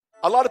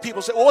A lot of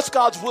people say, well, what's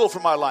God's will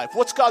for my life?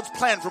 What's God's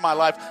plan for my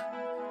life?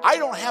 I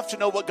don't have to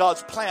know what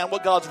God's plan,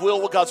 what God's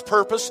will, what God's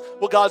purpose,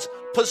 what God's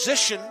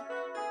position.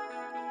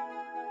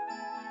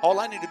 All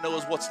I need to know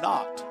is what's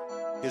not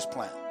his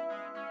plan.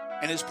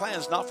 And his plan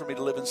is not for me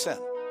to live in sin.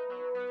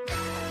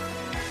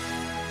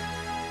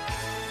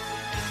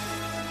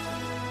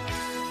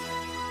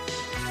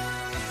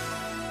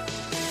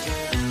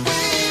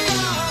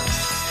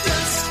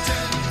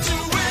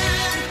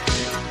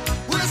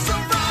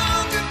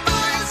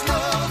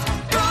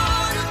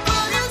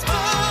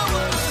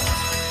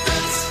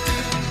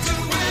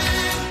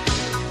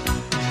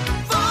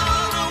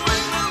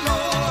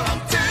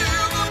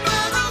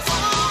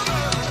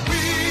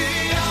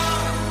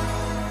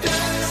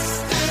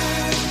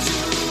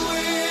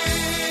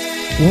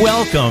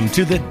 Welcome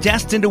to the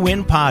Destined to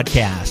Win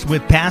podcast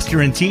with pastor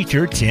and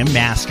teacher Tim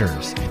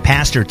Masters.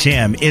 Pastor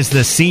Tim is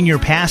the senior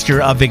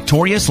pastor of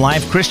Victorious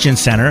Life Christian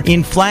Center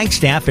in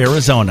Flagstaff,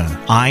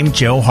 Arizona. I'm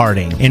Joe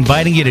Harding,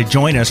 inviting you to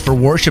join us for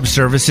worship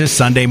services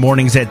Sunday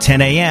mornings at 10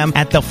 a.m.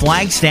 at the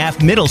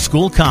Flagstaff Middle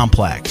School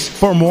Complex.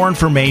 For more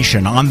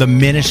information on the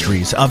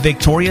ministries of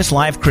Victorious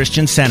Life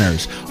Christian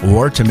Centers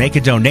or to make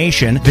a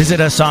donation,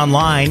 visit us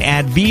online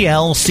at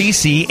vlccaz.org.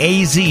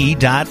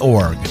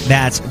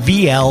 That's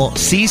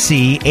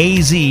vlccaz.org.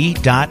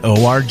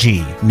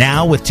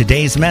 Now with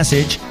today's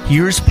message,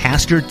 here's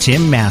Pastor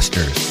Tim Masters.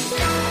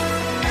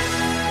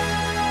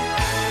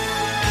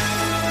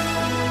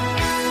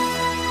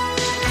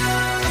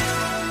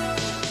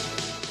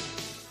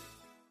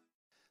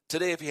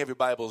 Today, if you have your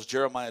Bibles,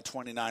 Jeremiah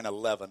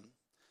 29:11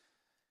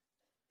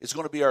 is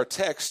going to be our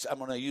text. I'm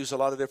going to use a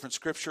lot of different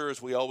scripture, as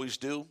we always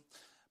do.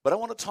 But I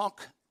want to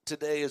talk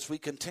today, as we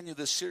continue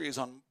this series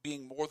on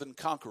being more than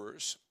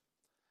conquerors,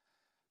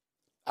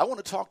 I want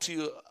to talk to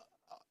you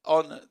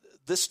on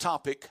this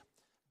topic.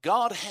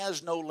 God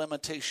has no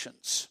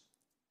limitations.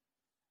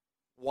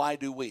 Why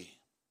do we?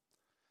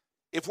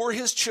 If we're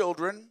his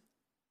children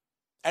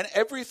and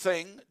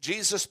everything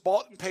Jesus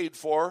bought and paid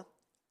for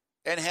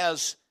and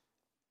has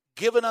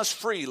given us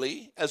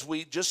freely, as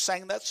we just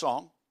sang that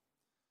song,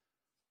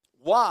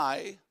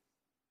 why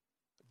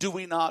do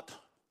we not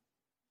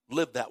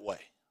live that way?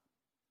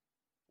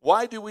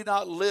 Why do we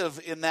not live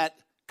in that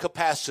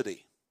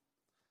capacity?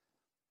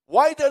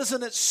 Why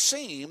doesn't it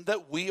seem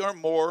that we are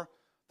more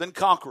than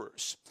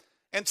conquerors?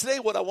 And today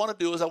what I want to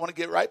do is I want to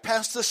get right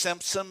past the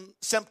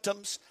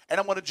symptoms, and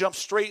I want to jump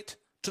straight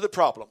to the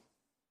problem.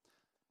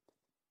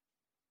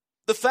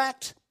 The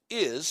fact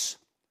is,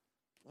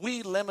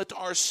 we limit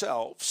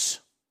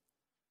ourselves,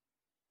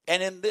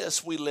 and in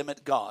this we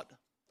limit God.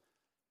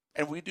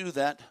 And we do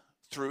that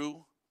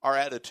through our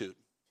attitude,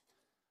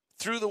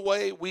 through the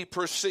way we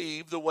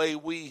perceive, the way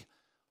we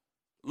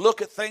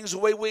look at things, the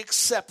way we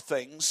accept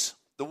things,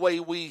 the way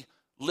we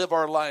live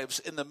our lives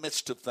in the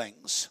midst of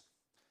things.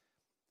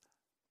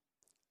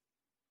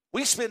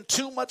 We spend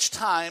too much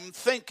time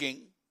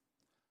thinking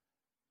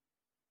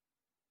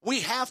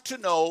we have to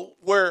know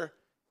where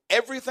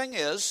everything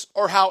is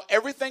or how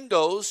everything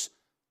goes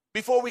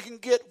before we can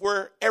get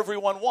where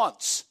everyone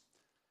wants.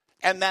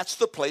 And that's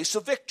the place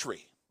of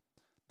victory.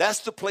 That's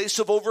the place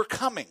of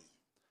overcoming.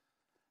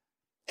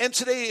 And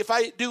today, if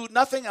I do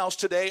nothing else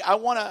today, I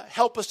want to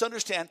help us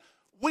understand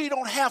we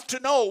don't have to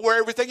know where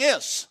everything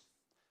is.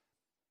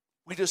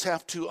 We just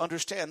have to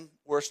understand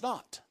where it's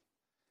not.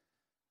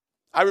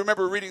 I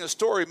remember reading a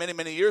story many,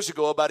 many years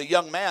ago about a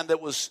young man that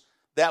was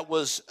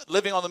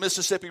living on the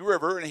Mississippi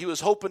River, and he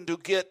was hoping to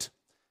get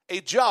a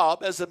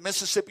job as a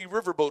Mississippi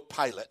riverboat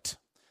pilot.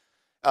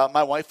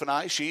 My wife and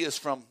I, she is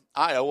from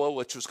Iowa,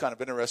 which was kind of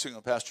interesting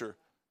when Pastor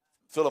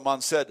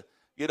Philemon said,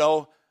 you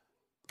know,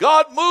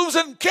 God moves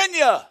in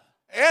Kenya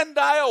and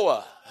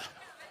Iowa.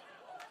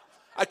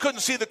 I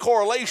couldn't see the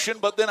correlation,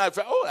 but then I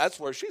thought, oh, that's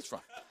where she's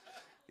from.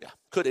 Yeah.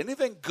 Could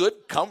anything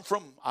good come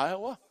from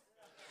Iowa?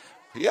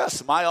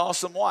 Yes, my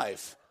awesome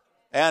wife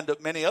and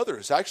many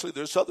others. Actually,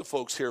 there's other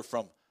folks here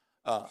from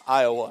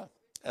Iowa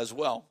as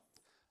well.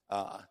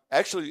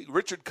 Actually,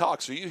 Richard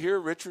Cox, are you here,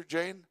 Richard,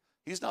 Jane?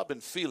 He's not been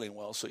feeling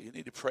well, so you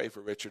need to pray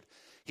for Richard.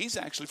 He's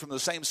actually from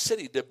the same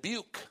city,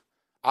 Dubuque,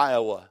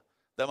 Iowa,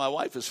 that my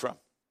wife is from.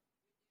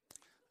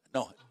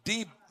 No,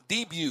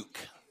 Dubuque.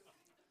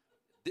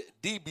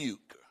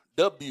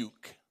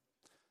 Dubuque.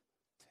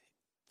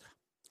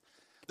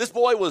 This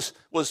boy was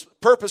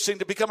purposing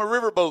to become a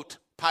riverboat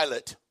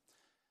pilot.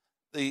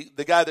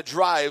 The guy that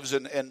drives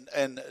and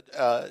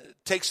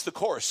takes the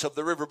course of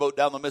the riverboat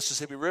down the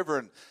Mississippi River.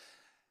 And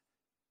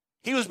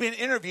he was being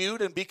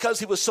interviewed, and because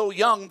he was so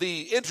young,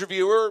 the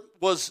interviewer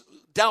was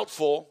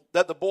doubtful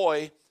that the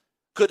boy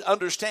could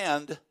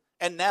understand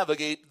and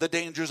navigate the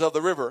dangers of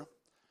the river.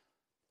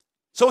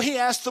 So he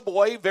asked the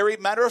boy, very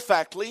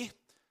matter-of-factly,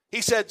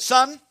 he said,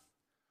 son,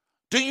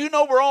 do you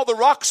know where all the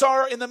rocks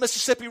are in the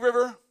Mississippi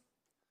River?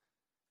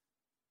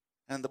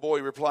 And the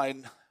boy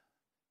replied,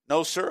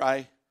 no, sir,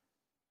 I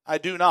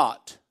do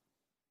not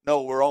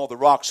know where all the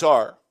rocks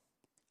are.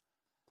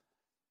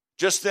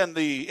 Just then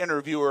the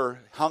interviewer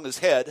hung his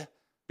head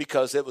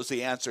because it was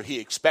the answer he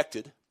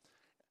expected.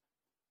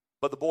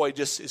 But the boy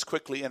just as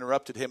quickly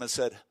interrupted him and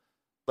said,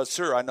 But,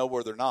 sir, I know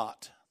where they're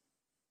not.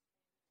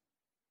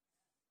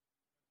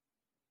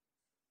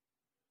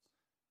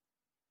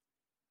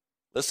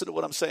 Listen to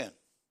what I'm saying.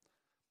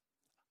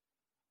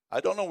 I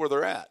don't know where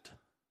they're at,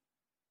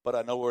 but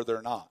I know where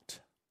they're not.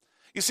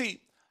 You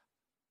see,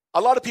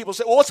 a lot of people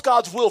say, well, what's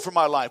God's will for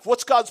my life?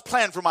 What's God's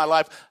plan for my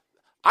life?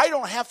 I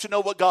don't have to know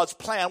what God's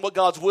plan, what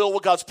God's will,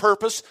 what God's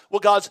purpose,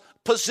 what God's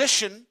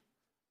position.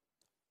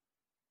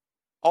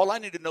 All I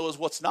need to know is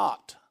what's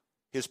not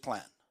his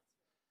plan.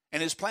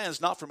 And his plan is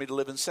not for me to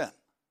live in sin.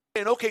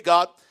 And okay,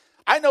 God,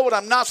 I know what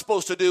I'm not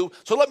supposed to do,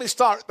 so let me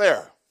start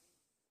there.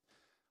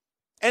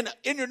 And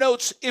in your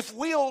notes, if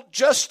we'll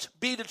just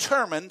be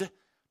determined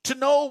to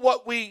know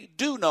what we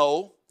do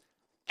know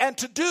and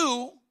to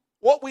do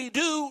what we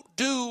do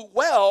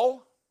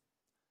well,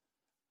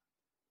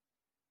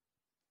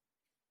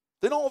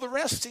 then all the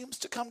rest seems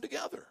to come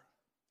together.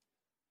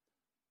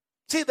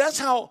 See, that's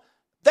how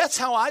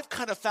I've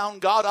kind of found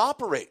God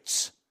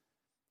operates.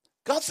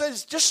 God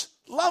says, just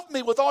love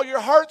me with all your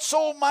heart,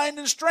 soul, mind,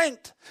 and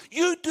strength.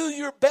 You do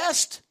your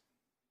best.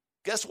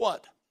 Guess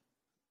what?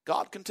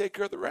 God can take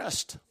care of the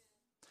rest.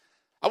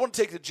 I want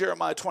to take to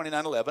Jeremiah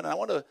 29:11, and I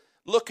want to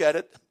look at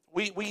it.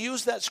 We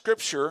use that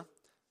scripture,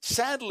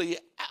 sadly,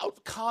 out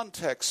of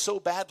context so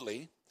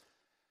badly,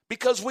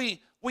 because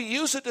we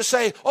use it to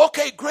say,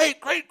 okay, great.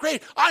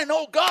 I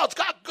know God's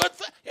got good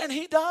things, and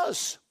he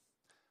does.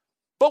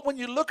 But when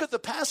you look at the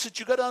passage,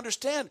 you got to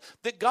understand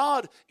that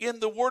God, in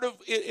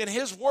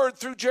his word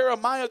through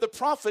Jeremiah the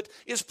prophet,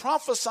 is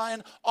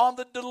prophesying on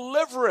the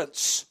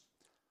deliverance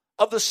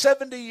of the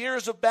 70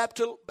 years of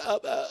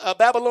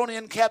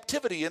Babylonian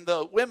captivity. In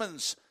the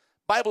women's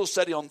Bible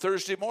study on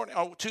Tuesday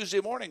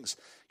mornings,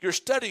 you're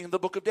studying the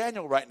book of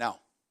Daniel right now.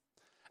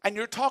 And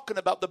you're talking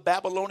about the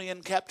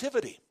Babylonian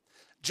captivity.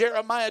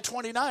 Jeremiah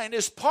 29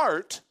 is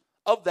part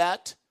of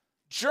that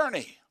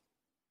journey.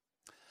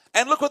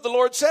 And look what the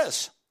Lord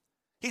says.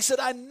 He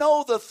said, I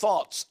know the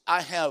thoughts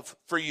I have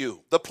for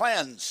you, the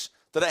plans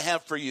that I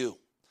have for you.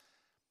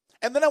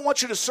 And then I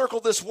want you to circle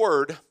this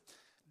word,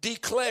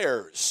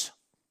 declares.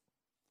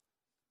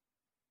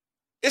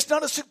 It's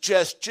not a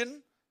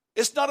suggestion.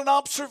 It's not an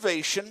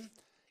observation.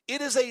 It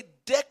is a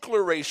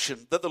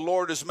declaration that the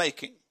Lord is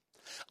making.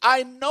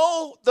 I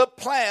know the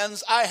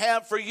plans I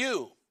have for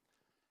you.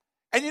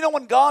 And you know,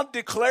 when God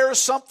declares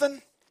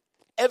something,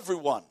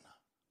 everyone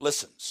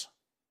listens.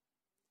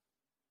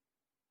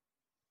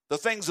 The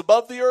things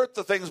above the earth,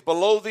 the things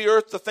below the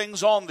earth, the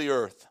things on the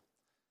earth.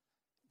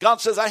 God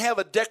says, I have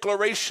a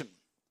declaration.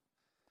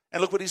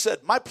 And look what he said.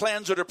 My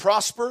plans are to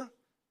prosper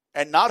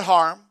and not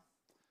harm,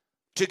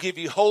 to give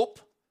you hope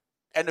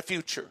and a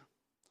future.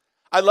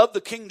 I love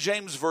the King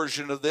James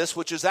version of this,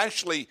 which is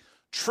actually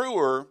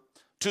truer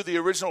to the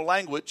original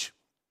language.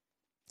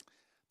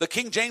 The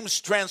King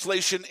James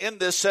translation in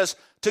this says,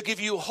 to give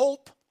you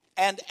hope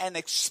and an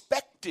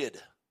expected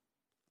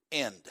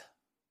end.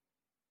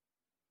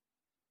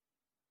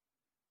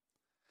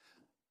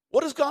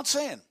 What is God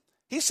saying?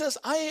 He says,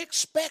 I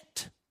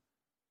expect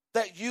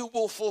that you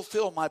will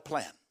fulfill my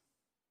plan.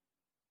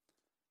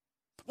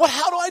 Well,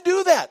 how do I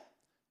do that?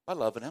 By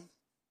loving him.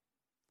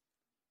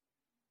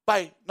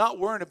 By not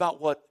worrying about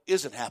what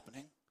isn't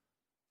happening,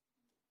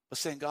 but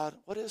saying, God,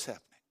 what is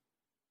happening?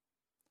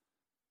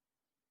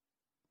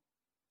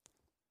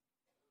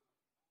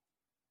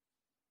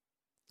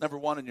 Number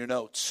one in your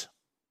notes.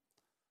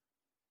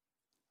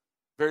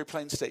 Very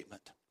plain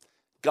statement.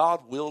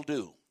 God will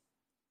do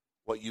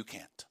what you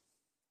can't.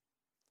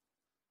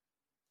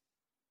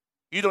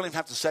 You don't even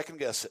have to second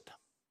guess it.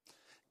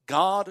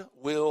 God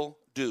will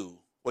do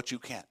what you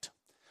can't.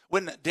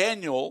 When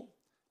Daniel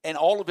and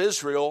all of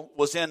Israel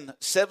was in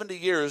 70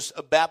 years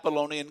of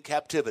Babylonian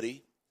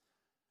captivity,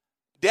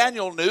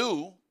 Daniel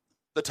knew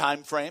the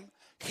time frame.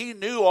 He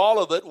knew all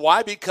of it.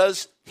 Why?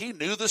 Because he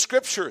knew the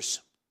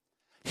scriptures.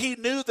 He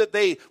knew that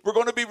they were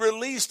going to be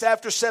released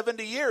after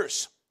 70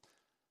 years.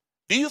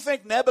 Do you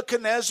think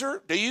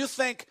Nebuchadnezzar, do you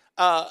think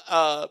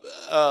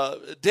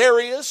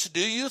Darius,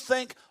 do you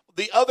think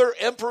the other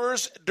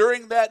emperors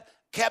during that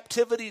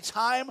captivity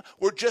time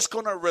were just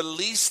going to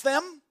release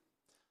them?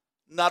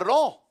 Not at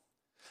all.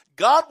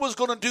 God was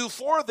going to do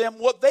for them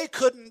what they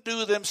couldn't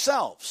do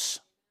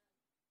themselves.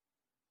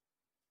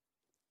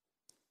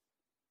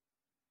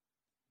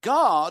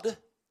 God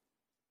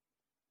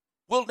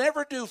will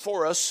never do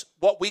for us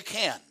what we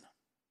can.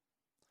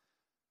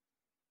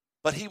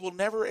 But he will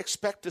never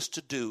expect us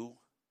to do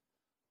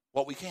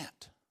what we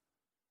can't.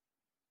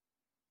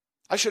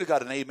 I should have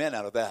got an amen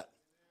out of that.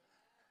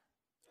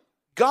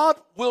 God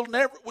will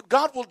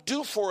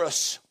do for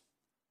us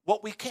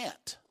what we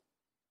can't.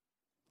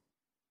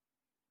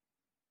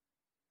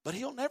 But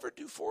he'll never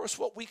do for us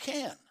what we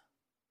can.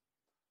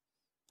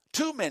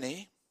 Too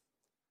many,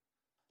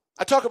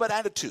 I talk about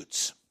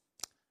attitudes.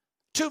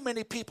 Too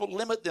many people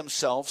limit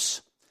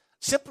themselves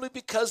simply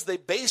because they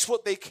base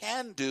what they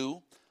can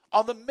do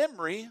on the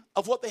memory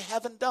of what they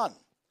haven't done.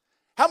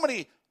 How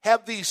many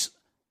have these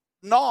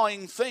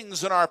gnawing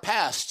things in our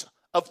past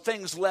of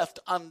things left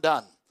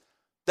undone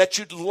that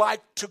you'd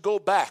like to go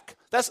back?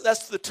 That's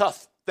the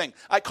tough thing.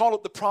 I call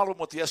it the problem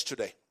with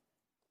yesterday.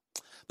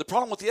 The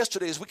problem with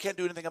yesterday is we can't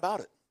do anything about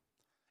it.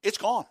 It's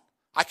gone.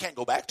 I can't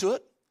go back to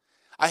it.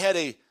 I had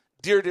a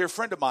dear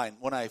friend of mine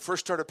when I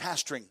first started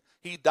pastoring.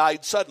 He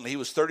died suddenly. He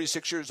was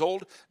 36 years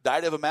old,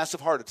 died of a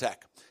massive heart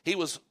attack. He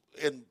was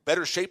in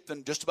better shape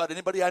than just about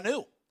anybody I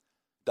knew.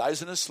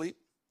 Dies in his sleep.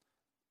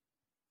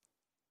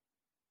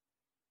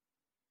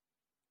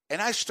 And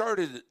I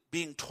started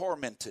being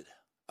tormented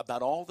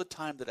about all the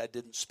time that I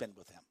didn't spend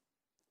with him.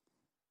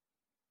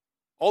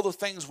 All the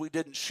things we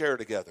didn't share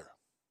together.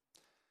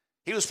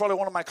 He was probably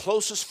one of my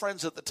closest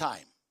friends at the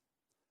time.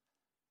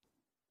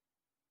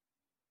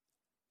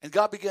 And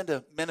God began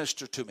to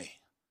minister to me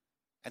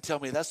and tell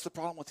me that's the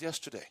problem with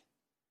yesterday.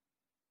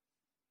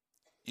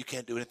 You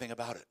can't do anything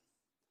about it.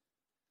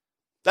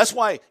 That's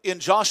why in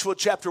Joshua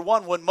chapter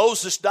 1, when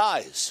Moses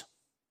dies,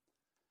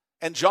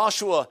 and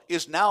Joshua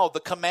is now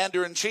the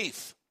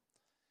commander-in-chief,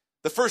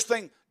 the first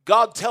thing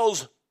God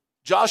tells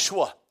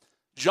Joshua,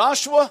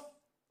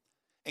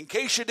 in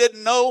case you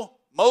didn't know,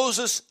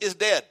 Moses is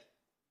dead.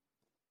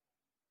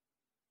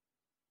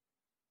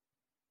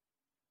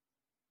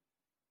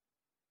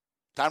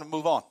 Time to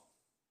move on.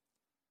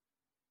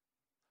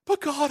 But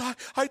God,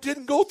 I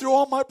didn't go through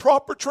all my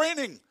proper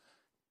training.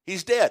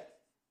 He's dead.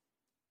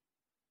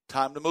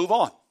 Time to move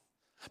on.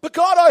 But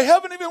God, I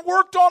haven't even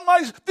worked on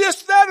my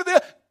this, that, or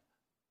that.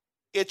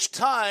 It's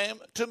time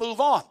to move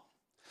on.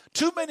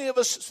 Too many of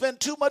us spend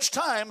too much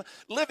time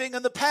living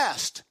in the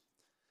past.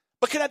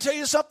 But can I tell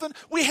you something?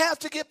 We have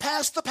to get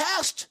past the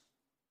past.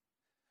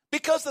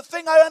 Because the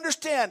thing I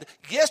understand,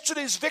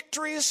 yesterday's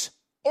victories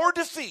or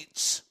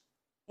defeats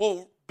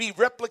will be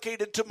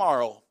replicated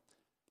tomorrow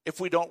if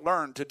we don't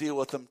learn to deal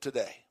with them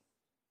today.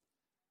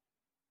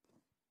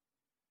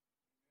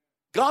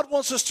 God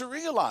wants us to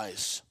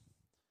realize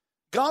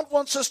that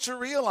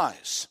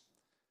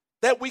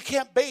we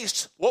can't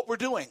base what we're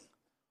doing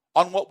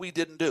on what we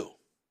didn't do.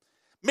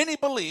 Many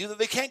believe that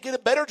they can't get a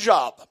better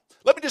job.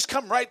 Let me just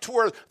come right to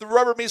where the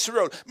rubber meets the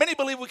road. Many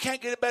believe we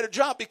can't get a better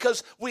job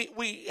because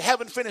we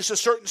haven't finished a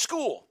certain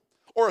school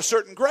or a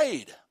certain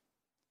grade.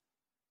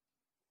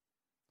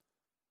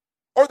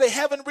 Or they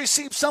haven't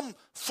received some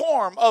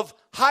form of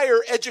higher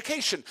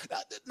education.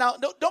 Now,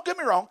 don't get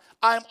me wrong.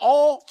 I'm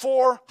all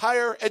for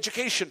higher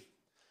education.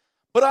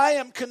 But I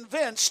am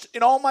convinced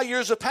in all my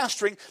years of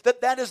pastoring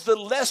that is the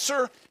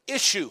lesser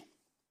issue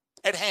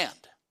at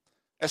hand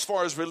as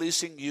far as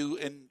releasing you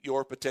in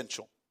your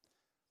potential.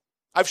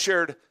 I've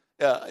shared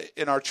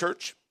in our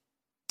church,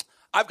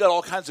 I've got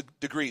all kinds of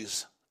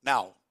degrees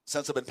now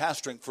since I've been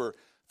pastoring for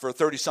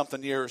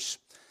 30-something years.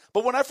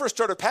 But when I first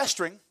started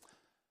pastoring,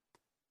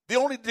 the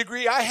only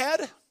degree I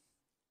had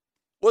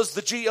was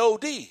the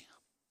GOD.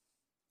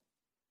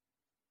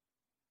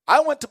 I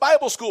went to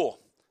Bible school,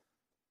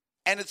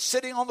 and it's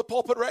sitting on the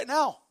pulpit right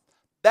now.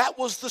 That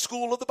was the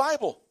school of the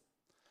Bible.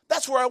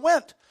 That's where I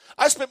went.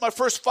 I spent my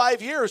first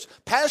 5 years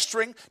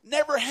pastoring,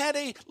 never had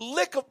a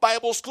lick of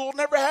Bible school,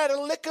 never had a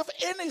lick of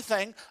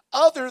anything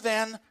other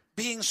than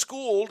being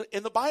schooled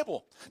in the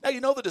Bible. Now,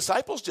 you know the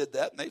disciples did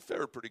that, and they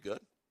fared pretty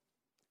good.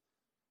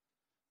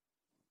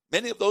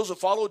 Many of those who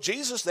followed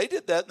Jesus, they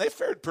did that, and they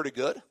fared pretty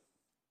good.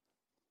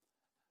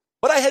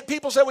 But I had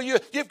people say, well,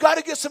 you've got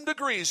to get some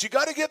degrees. You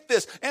got to get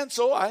this. And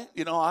so I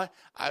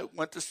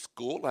went to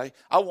school.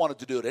 I wanted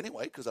to do it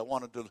anyway because I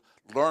wanted to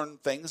learn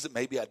things that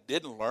maybe I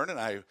didn't learn. And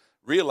I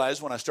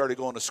realized when I started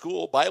going to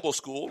school, Bible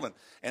school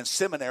and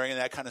seminary and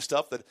that kind of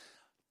stuff, that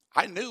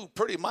I knew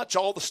pretty much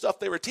all the stuff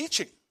they were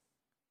teaching.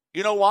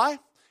 You know why?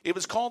 It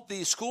was called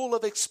the School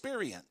of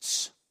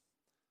Experience.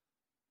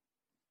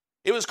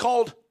 It was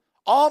called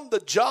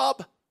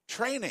on-the-job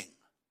training.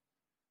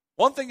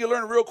 One thing you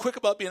learn real quick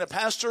about being a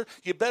pastor,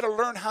 you better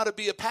learn how to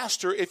be a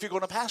pastor if you're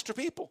going to pastor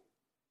people.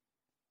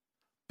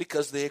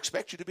 Because they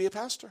expect you to be a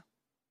pastor.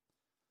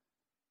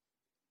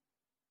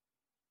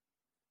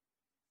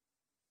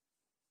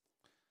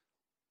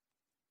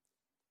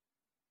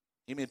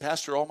 You mean,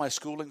 Pastor, all my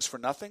schooling's for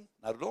nothing?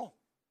 Not at all.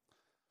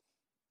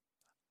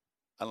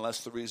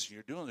 Unless the reason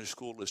you're doing your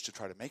school is to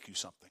try to make you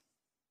something.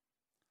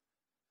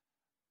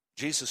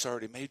 Jesus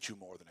already made you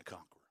more than a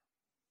conqueror.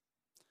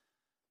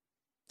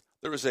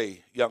 There was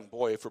a young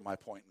boy, for my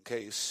point in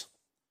case.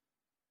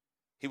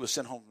 He was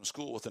sent home from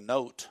school with a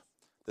note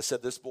that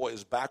said this boy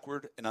is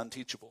backward and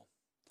unteachable.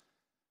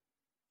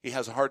 He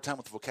has a hard time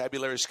with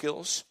vocabulary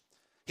skills.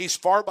 He's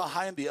far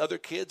behind the other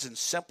kids in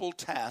simple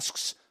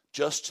tasks,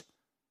 just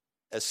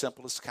as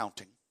simple as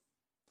counting.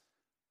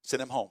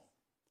 Sent him home.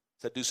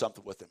 Said do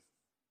something with him.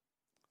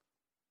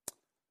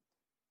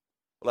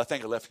 Well, I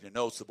think I left in your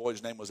notes, the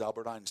boy's name was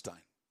Albert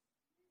Einstein.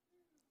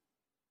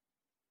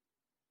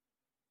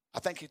 I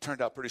think he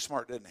turned out pretty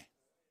smart, didn't he?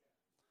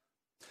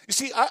 You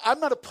see, I'm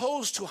not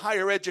opposed to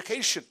higher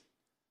education,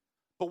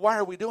 but why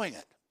are we doing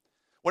it?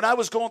 When I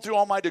was going through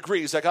all my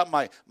degrees, I got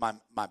my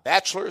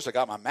bachelor's, I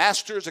got my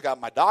master's, I got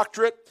my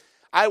doctorate.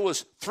 I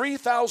was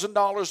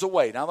 $3,000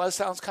 away. Now, that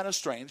sounds kind of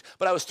strange,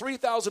 but I was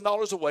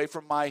 $3,000 away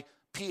from my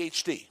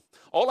PhD.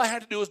 All I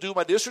had to do was do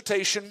my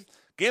dissertation,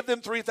 give them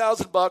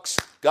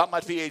 $3,000, got my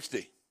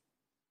PhD.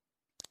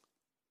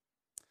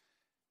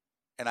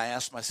 And I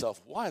asked myself,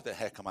 why the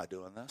heck am I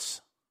doing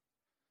this?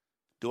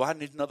 Do I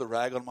need another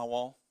rag on my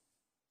wall?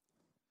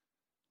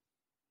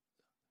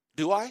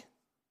 Do I?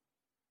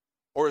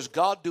 Or is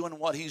God doing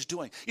what he's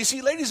doing? You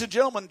see, ladies and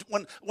gentlemen,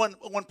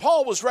 when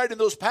Paul was writing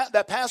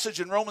that passage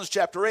in Romans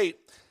chapter 8,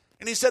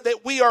 and he said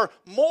that we are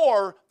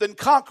more than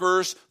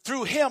conquerors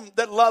through him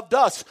that loved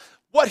us.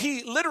 What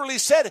he literally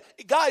said,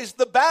 guys,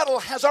 the battle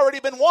has already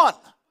been won.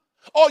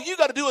 All you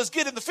got to do is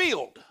get in the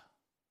field.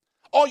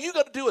 All you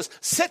got to do is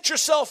set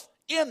yourself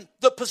in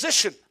the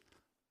position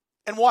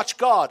and watch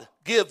God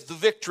give the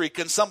victory.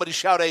 Can somebody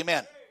shout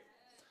amen?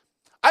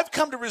 I've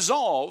come to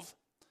resolve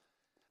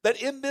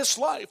that in this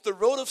life, the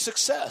road of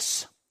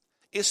success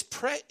is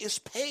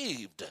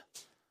paved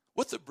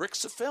with the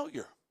bricks of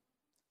failure.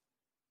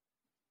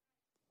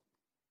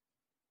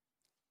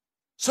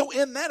 So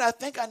in that, I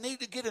think I need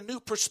to get a new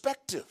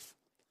perspective.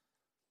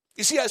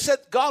 You see, I said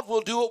God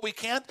will do what we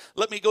can.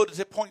 Let me go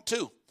to point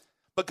 2.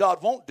 But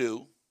God won't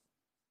do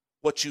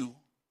what you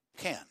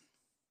can.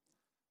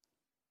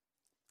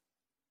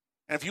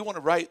 And if you want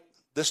to write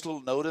this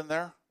little note in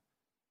there,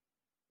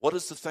 what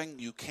is the thing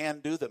you can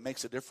do that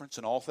makes a difference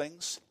in all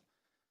things?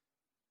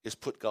 Is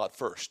put God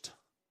first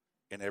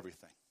in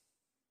everything.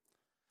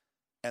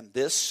 And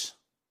this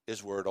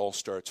is where it all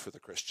starts for the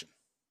Christian.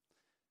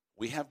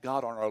 We have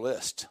God on our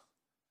list,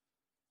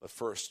 but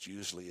first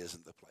usually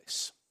isn't the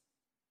place.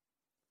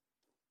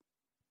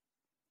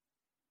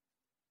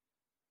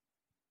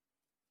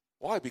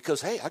 Why?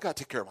 Because, hey, I got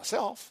to take care of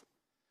myself.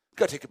 I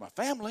got to take care of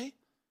my family.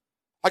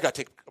 I got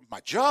to take care of my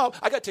job.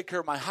 I got to take care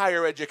of my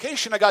higher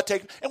education.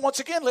 And once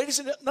again, ladies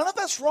and gentlemen, none of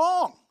that's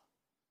wrong.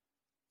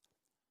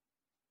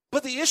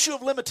 But the issue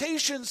of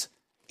limitations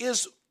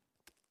is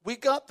we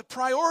got the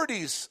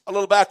priorities a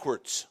little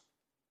backwards.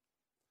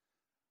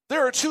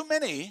 There are too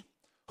many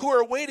who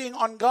are waiting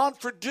on God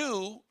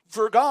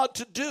for God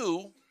to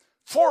do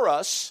for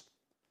us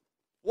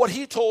what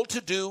he told to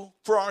do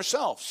for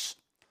ourselves.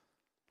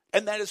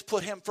 And that is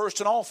put him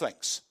first in all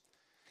things.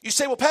 You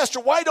say, well, Pastor,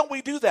 why don't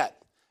we do that?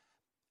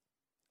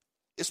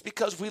 It's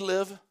because we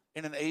live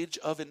in an age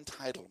of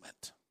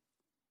entitlement.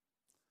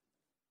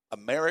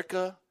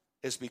 America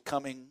is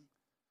becoming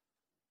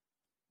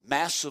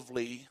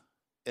massively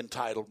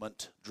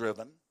entitlement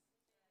driven,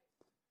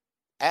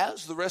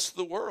 as the rest of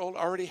the world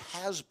already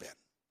has been.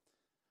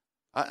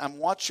 I'm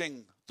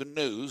watching the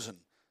news, and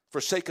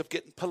for sake of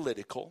getting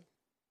political,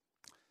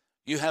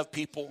 you have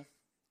people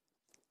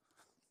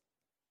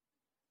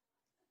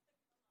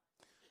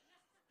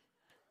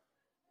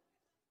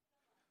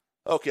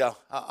okay,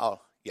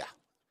 yeah.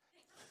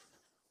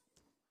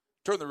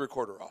 Turn the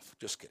recorder off.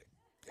 Just kidding.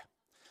 Yeah.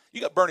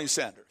 You got Bernie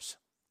Sanders.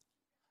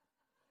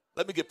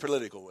 Let me get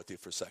political with you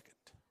for a second.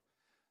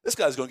 This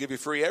guy's going to give you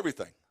free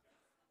everything.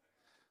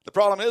 The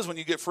problem is when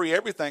you get free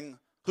everything,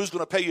 who's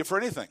going to pay you for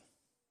anything?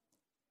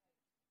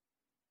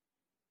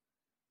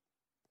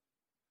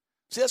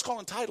 See, that's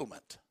called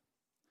entitlement.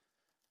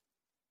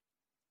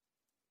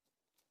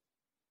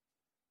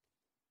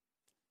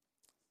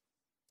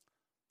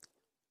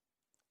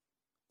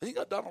 Then you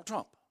got Donald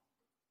Trump.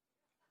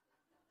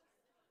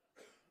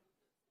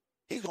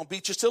 He's going to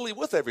beat you silly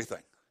with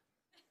everything.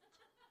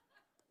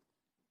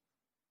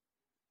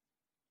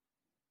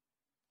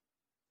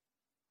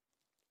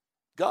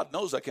 God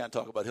knows I can't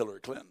talk about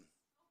Hillary Clinton.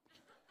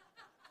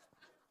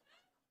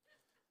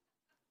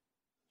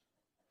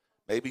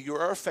 Maybe you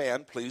are a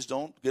fan. Please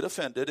don't get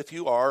offended if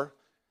you are.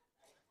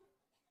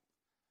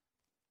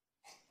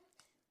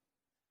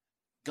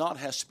 God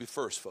has to be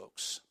first,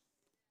 folks.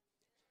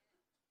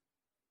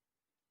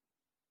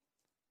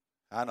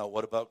 I know.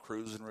 What about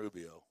Cruz and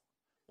Rubio?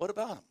 What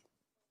about them?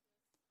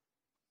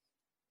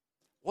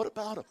 What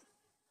about them?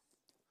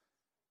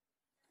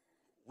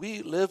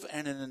 We live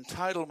in an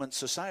entitlement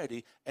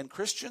society, and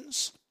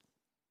Christians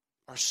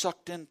are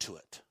sucked into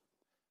it.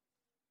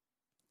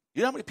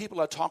 You know how many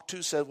people I talked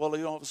to said, well,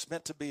 you know, if it's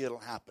meant to be, it'll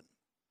happen.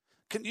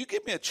 Can you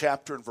give me a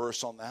chapter and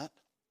verse on that?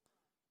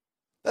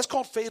 That's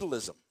called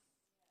fatalism.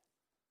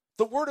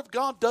 The Word of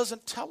God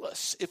doesn't tell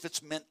us if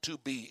it's meant to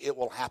be, it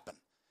will happen.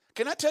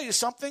 Can I tell you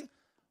something?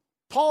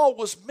 Paul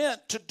was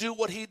meant to do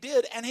what he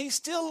did, and he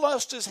still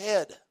lost his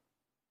head.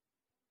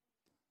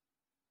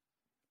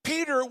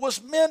 Peter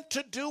was meant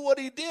to do what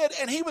he did,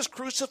 and he was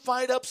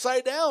crucified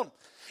upside down.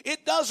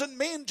 It doesn't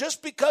mean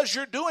just because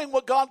you're doing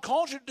what God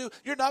calls you to do,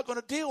 you're not going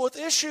to deal with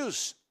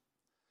issues.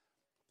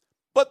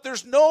 But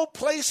there's no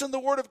place in the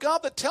Word of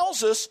God that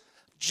tells us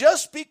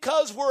just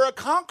because we're a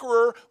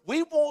conqueror,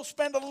 we won't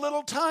spend a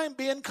little time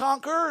being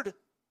conquered.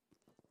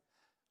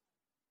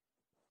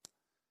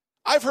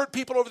 I've heard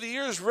people over the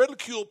years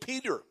ridicule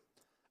Peter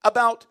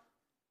about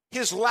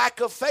his lack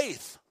of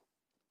faith.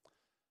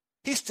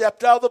 He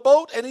stepped out of the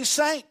boat and he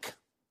sank.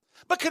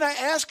 But can I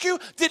ask you,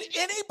 did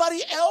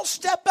anybody else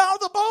step out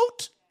of the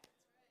boat?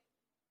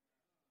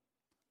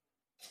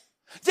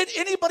 Did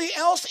anybody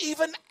else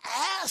even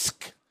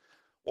ask?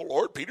 Well,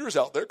 Lord, Peter's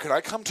out there. Can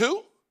I come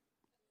too?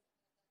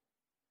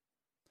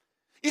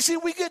 You see,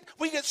 we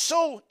get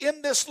so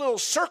in this little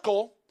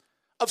circle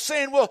of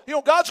saying, well, you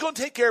know, God's going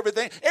to take care of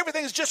everything.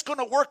 Everything's just going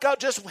to work out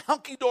just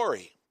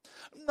hunky-dory.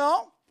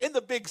 No, in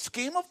the big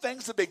scheme of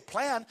things, the big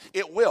plan,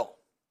 it will.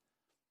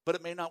 but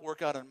it may not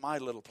work out in my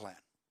little plan,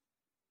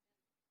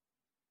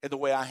 in the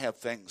way I have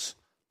things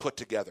put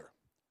together.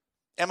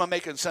 Am I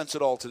making sense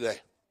at all today?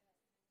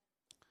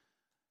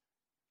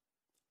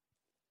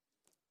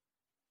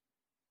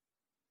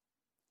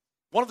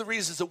 One of the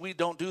reasons that we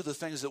don't do the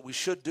things that we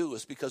should do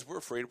is because we're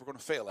afraid we're going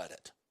to fail at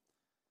it.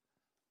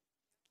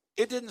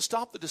 It didn't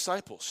stop the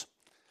disciples.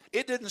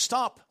 It didn't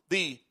stop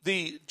the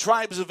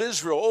tribes of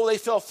Israel. Oh, they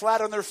fell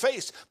flat on their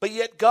face, but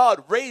yet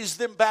God raised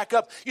them back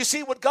up. You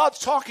see, what God's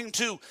talking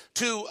to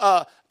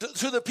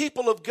the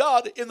people of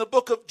God in the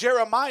book of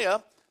Jeremiah,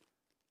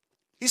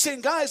 he's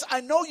saying, guys,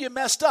 I know you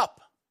messed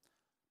up,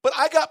 but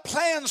I got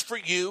plans for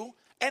you,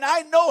 and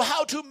I know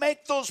how to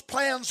make those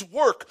plans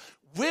work.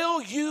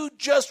 Will you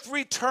just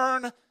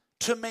return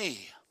to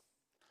me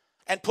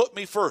and put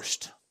me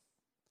first?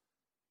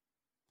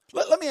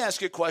 Let me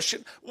ask you a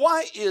question.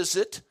 Why is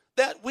it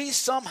that we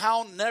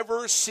somehow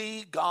never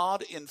see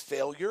God in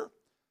failure?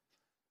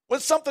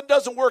 When something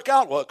doesn't work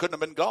out, well, it couldn't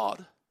have been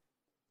God.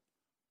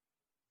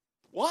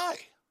 Why?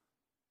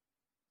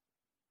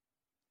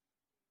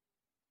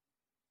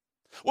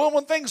 Well,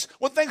 when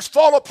things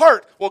fall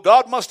apart, well,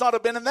 God must not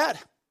have been in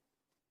that.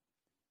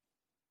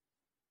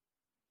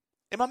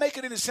 Am I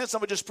making any sense?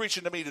 I'm just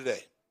preaching to me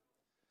today.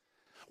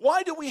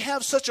 Why do we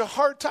have such a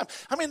hard time?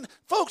 I mean,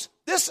 folks,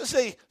 this is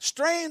a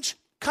strange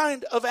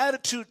kind of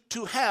attitude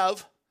to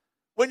have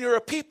when you're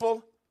a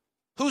people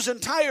whose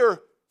entire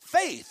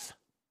faith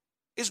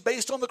is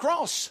based on the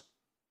cross.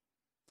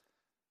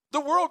 The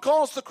world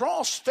calls the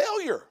cross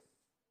failure.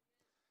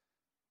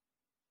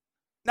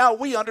 Now,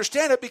 we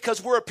understand it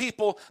because we're a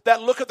people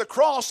that look at the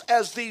cross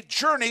as the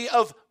journey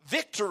of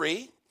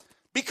victory,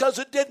 because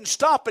it didn't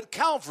stop at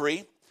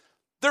Calvary.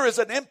 There is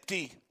an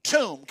empty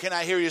tomb. Can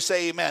I hear you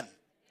say amen?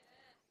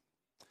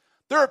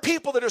 There are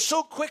people that are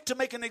so quick to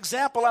make an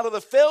example out of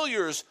the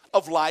failures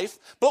of life,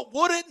 but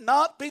would it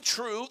not be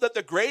true that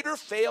the greater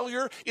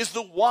failure is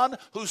the one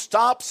who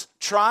stops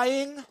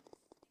trying?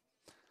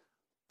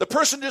 The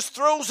person just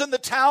throws in the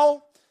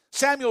towel?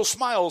 Samuel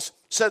Smiles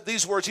said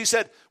these words. He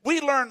said,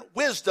 we learn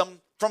wisdom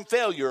from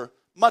failure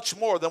much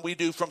more than we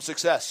do from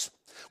success.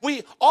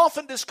 We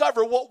often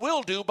discover what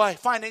we'll do by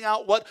finding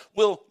out what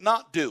we'll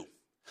not do.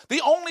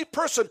 The only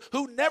person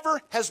who never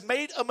has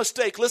made a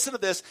mistake, listen to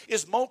this,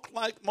 is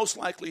most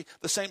likely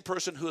the same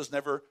person who has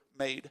never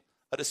made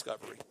a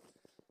discovery.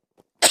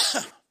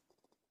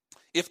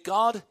 If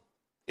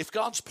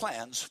God's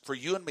plans for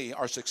you and me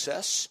are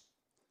success,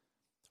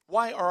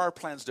 why are our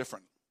plans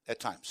different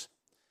at times?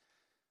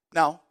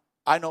 Now,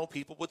 I know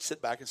people would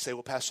sit back and say,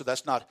 well, Pastor,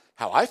 that's not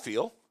how I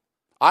feel.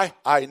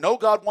 I know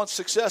God wants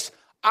success.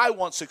 I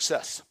want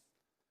success.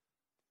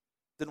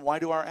 Then why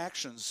do our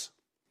actions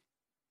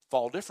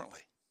fall differently?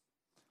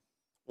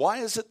 Why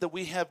is it that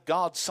we have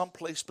God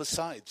someplace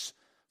besides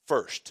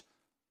first?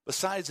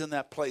 Besides in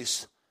that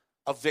place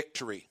of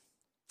victory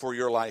for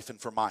your life and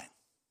for mine?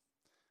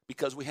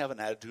 Because we have an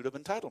attitude of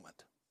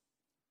entitlement.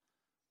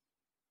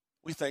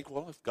 We think,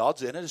 well, if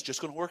God's in it, it's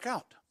just going to work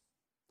out.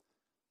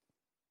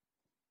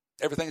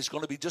 Everything is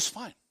going to be just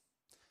fine.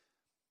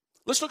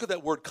 Let's look at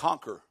that word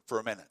conquer for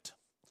a minute.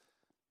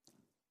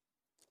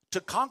 To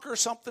conquer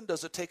something,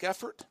 does it take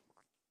effort?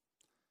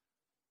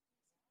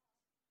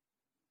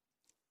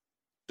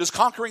 Does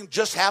conquering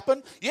just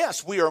happen?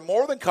 Yes, we are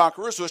more than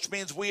conquerors, which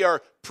means we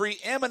are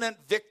preeminent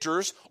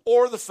victors,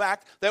 or the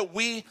fact that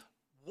we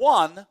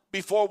won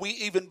before we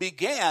even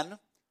began,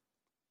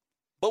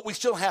 but we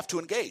still have to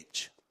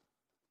engage.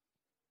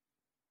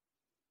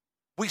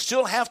 We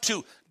still have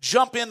to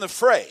jump in the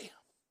fray.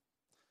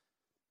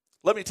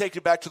 Let me take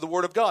you back to the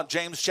Word of God,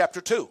 James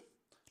chapter 2.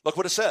 Look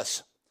what it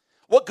says.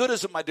 What good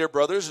is it, my dear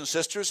brothers and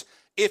sisters,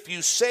 if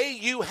you say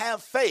you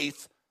have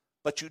faith,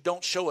 but you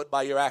don't show it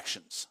by your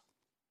actions?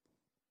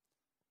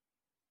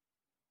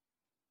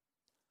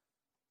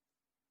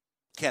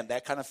 Can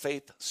that kind of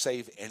faith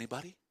save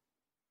anybody?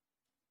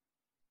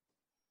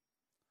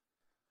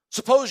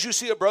 Suppose you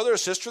see a brother or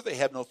sister, they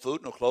have no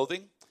food, no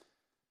clothing,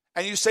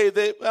 and you say,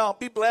 well,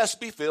 be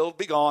blessed, be filled,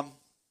 be gone.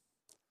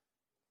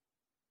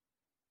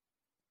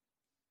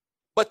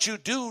 But you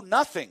do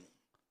nothing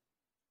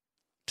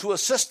to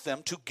assist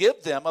them, to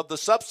give them of the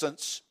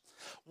substance.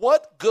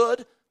 What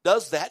good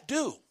does that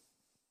do?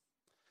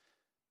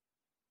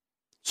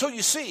 So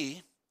you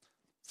see,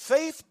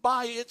 faith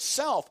by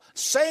itself,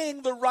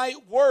 saying the right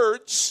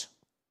words,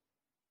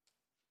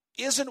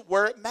 isn't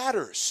where it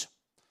matters.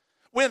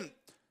 When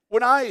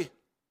I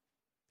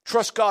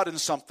trust God in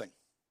something,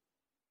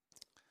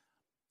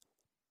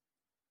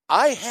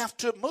 I have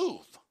to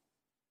move.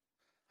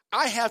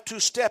 I have to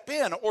step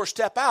in or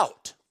step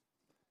out.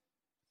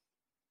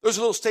 There's a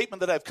little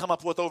statement that I've come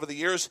up with over the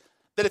years,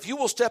 that if you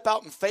will step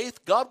out in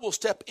faith, God will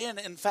step in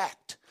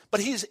fact. But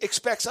He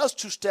expects us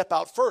to step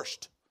out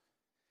first.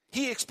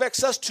 He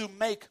expects us to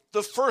make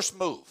the first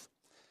move.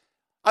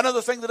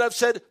 Another thing that I've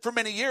said for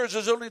many years,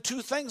 there's only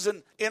two things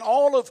in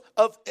all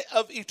of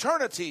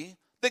eternity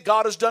that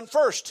God has done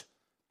first.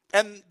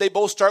 And they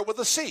both start with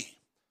a C.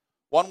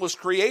 One was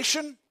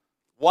creation,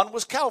 one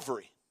was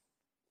Calvary.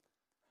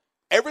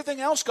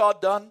 Everything else God's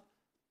done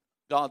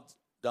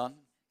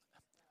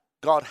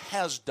God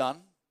has done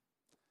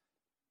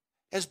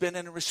has been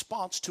in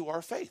response to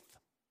our faith.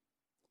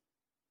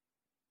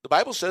 The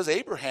Bible says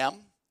Abraham,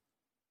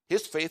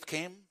 his faith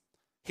came,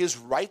 his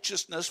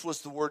righteousness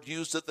was the word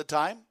used at the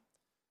time,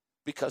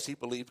 because he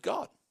believed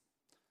God.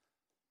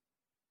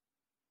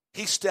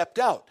 He stepped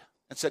out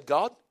and said,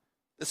 God,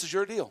 this is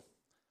your deal.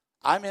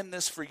 I'm in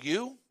this for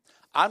you.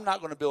 I'm not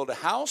going to build a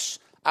house.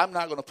 I'm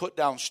not going to put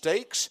down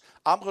stakes.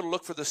 I'm going to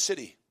look for the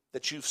city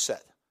that you've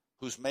set,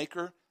 whose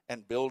maker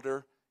and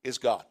builder is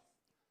God.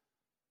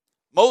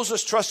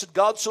 Moses trusted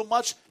God so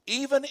much,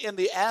 even in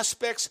the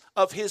aspects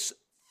of his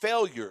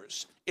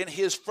failures, in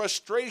his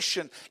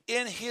frustration,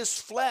 in his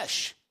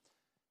flesh.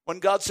 When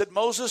God said,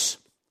 Moses,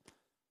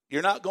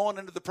 you're not going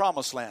into the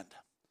promised land,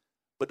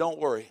 but don't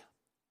worry,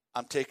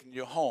 I'm taking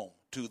you home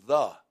to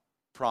the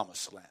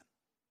promised land.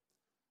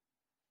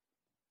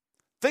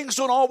 Things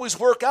don't always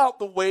work out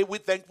the way we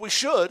think we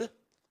should,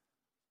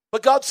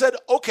 but God said,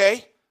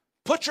 okay,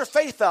 put your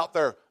faith out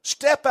there,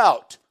 step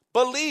out,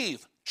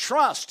 believe,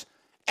 trust,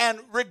 and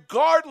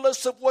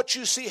regardless of what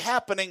you see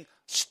happening,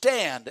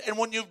 stand. And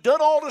when you've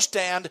done all to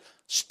stand,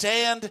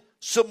 stand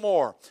some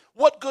more.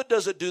 What good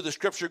does it do? The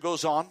scripture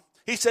goes on.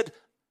 He said,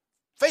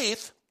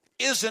 faith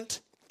isn't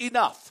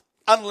enough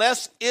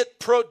unless it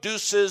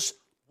produces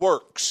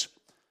works.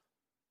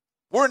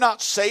 We're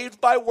not saved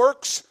by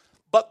works,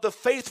 but the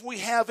faith we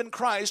have in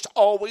Christ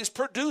always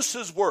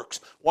produces works.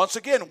 Once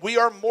again, we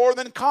are more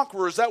than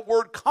conquerors. That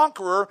word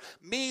conqueror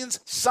means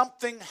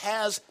something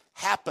has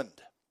happened.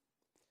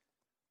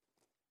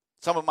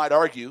 Someone might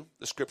argue,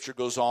 the scripture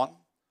goes on,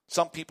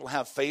 some people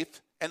have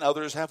faith and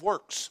others have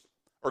works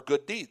or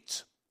good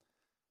deeds.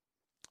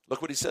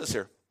 Look what he says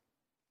here.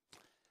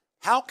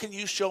 How can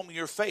you show me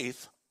your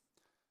faith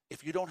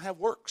if you don't have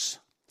works?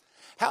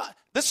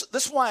 This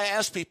is why I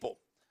ask people,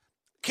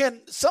 can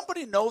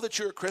somebody know that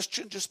you're a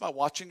Christian just by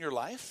watching your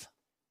life?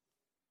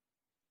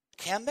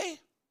 Can they?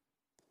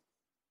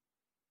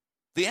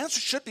 The answer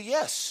should be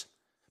yes.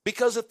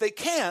 Because if they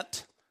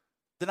can't,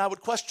 then I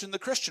would question the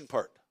Christian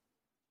part.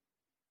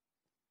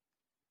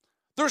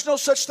 There's no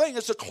such thing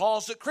as a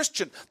closet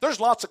Christian. There's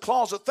lots of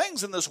closet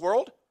things in this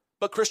world,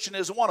 but Christian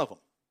isn't one of them.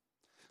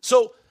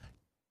 So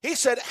he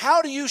said,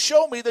 how do you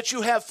show me that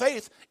you have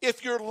faith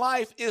if your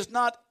life is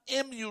not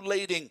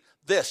emulating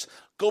this?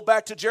 Go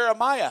back to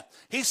Jeremiah.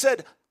 He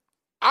said,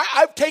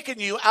 I've taken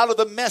you out of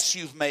the mess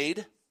you've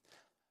made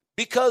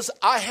because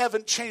I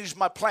haven't changed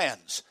my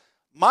plans.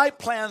 My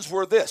plans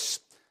were this.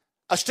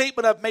 A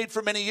statement I've made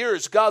for many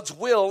years, God's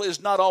will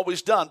is not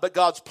always done, but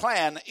God's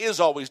plan is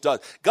always done.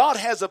 God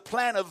has a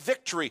plan of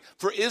victory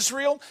for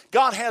Israel.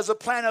 God has a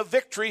plan of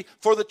victory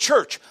for the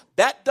church.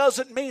 That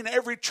doesn't mean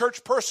every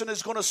church person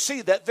is going to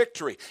see that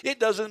victory.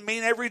 It doesn't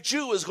mean every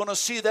Jew is going to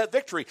see that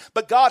victory.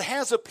 But God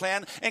has a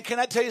plan, and can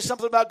I tell you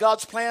something about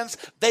God's plans?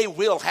 They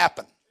will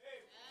happen.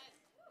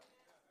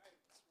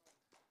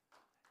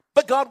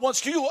 But God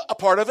wants you a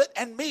part of it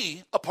and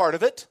me a part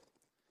of it.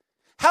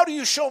 How do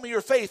you show me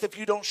your faith if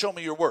you don't show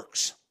me your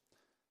works?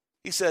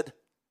 He said,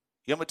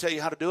 you want me to tell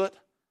you how to do it?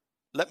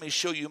 Let me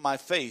show you my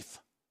faith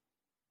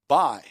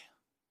by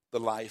the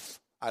life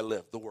I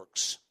live, the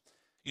works.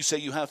 You say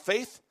you have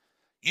faith?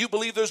 You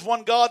believe there's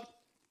one God?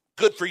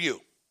 Good for you.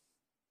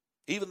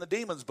 Even the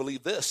demons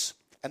believe this,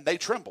 and they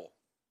tremble.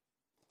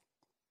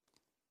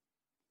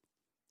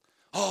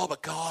 Oh,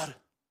 but God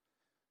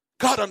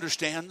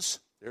understands.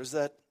 There's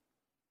that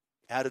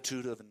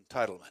attitude of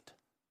entitlement.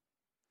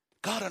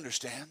 God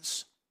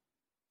understands.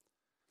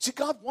 See,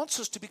 God wants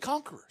us to be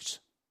conquerors.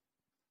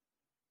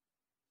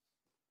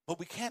 But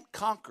we can't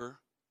conquer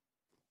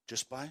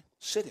just by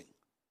sitting.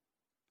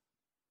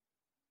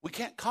 We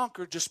can't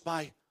conquer just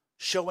by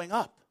showing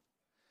up.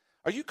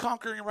 Are you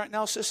conquering right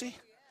now, sissy?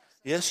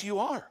 Yes, you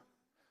are.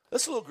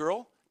 This little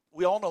girl,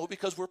 we all know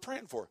because we're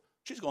praying for her.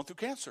 She's going through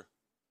cancer.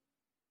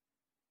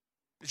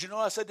 Did you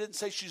notice I didn't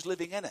say she's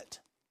living in it?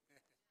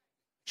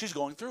 She's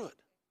going through it.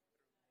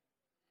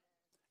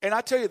 And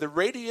I tell you, the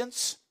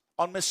radiance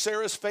on Miss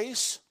Sarah's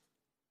face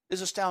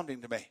is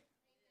astounding to me.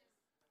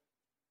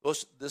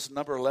 This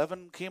number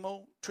 11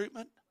 chemo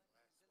treatment,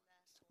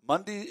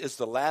 Monday is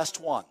the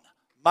last one.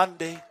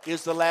 Monday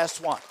is the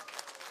last one.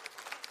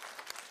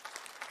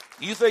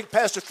 You think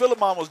Pastor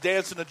Philemon was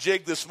dancing a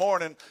jig this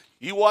morning,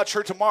 you watch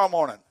her tomorrow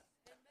morning.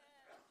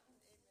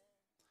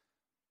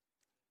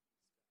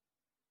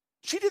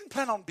 She didn't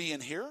plan on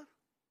being here.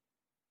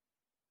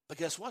 But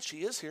guess what? She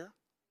is here.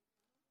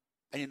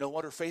 And you know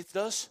what her faith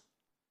does?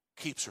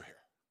 Keeps her here.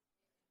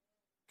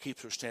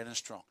 Keeps her standing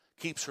strong.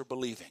 Keeps her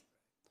believing.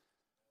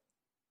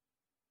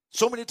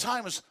 So many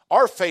times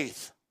our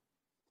faith,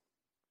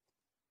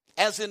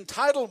 as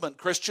entitlement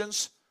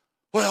Christians,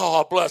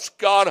 well, bless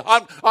God,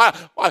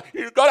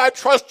 I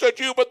trusted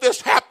you, but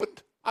this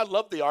happened. I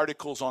love the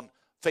articles on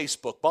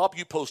Facebook. Bob,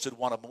 you posted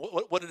one of them.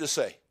 What did it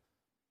say?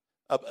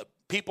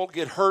 People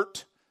get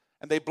hurt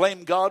and they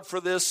blame God for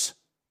this.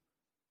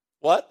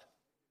 What?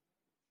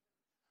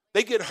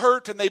 They get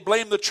hurt and they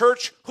blame the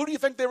church. Who do you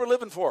think they were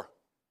living for?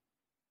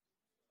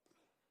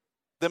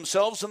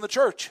 Themselves and the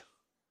church.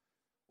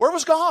 Where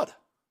was God?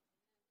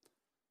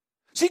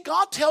 See,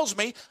 God tells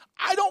me,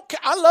 I don't care.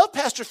 I love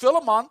Pastor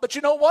Philemon, but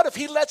you know what? If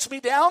he lets me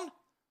down,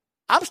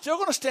 I'm still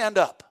going to stand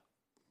up.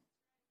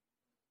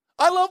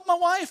 I love my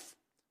wife,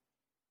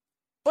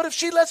 but if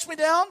she lets me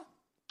down,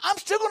 I'm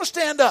still going to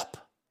stand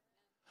up.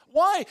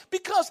 Why?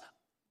 Because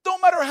no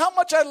matter how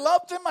much I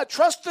love them, I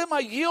trust them, I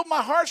yield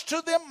my hearts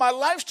to them, my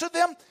lives to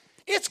them,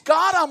 it's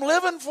God I'm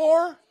living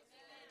for.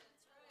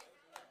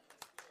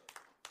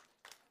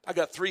 I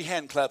got 3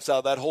 hand claps out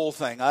of that whole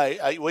thing.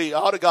 We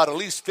ought to got at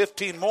least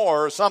 15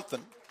 more or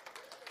something.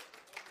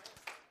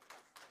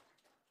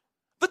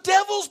 The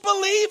devils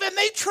believe and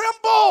they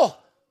tremble.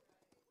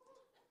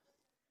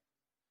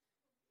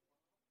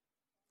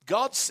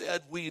 God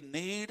said we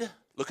need,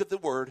 look at the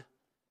word,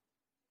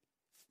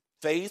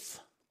 faith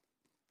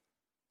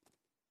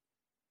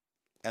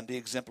and the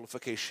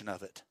exemplification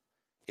of it.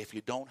 If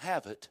you don't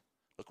have it,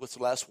 look what's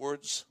the last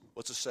words.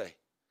 What's it say?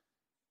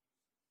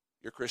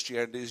 Your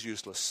Christianity is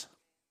useless.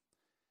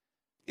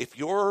 If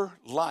your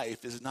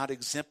life is not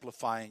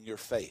exemplifying your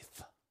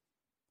faith.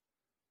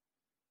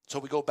 So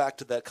we go back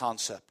to that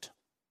concept.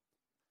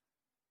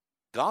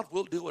 God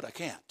will do what I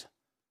can't,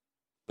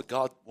 but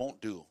God won't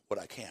do what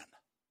I can.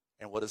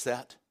 And what is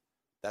that?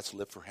 That's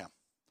live for him.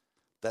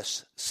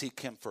 That's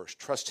seek him first,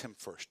 trust him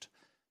first,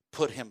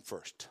 put him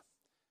first.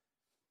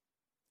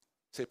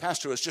 Say,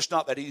 Pastor, it's just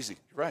not that easy.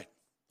 You're right.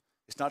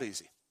 It's not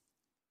easy.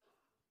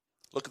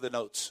 Look at the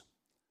notes.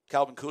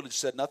 Calvin Coolidge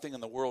said, nothing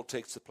in the world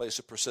takes the place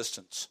of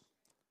persistence.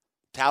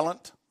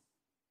 Talent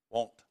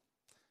won't.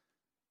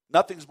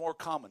 Nothing's more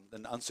common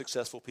than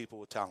unsuccessful people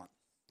with talent.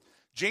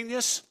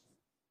 Genius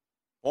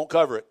won't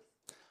cover it.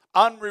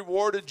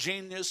 Unrewarded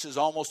genius is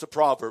almost a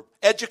proverb.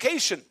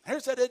 Education.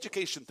 Here's that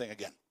education thing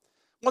again.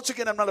 Once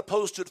again, I'm not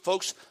opposed to it,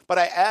 folks, but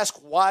I ask,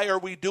 why are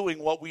we doing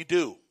what we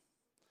do?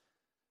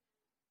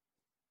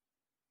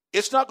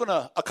 It's not going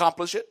to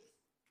accomplish it.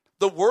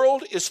 The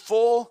world is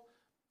full.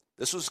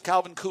 This was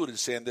Calvin Coolidge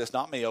saying this,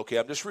 not me, okay?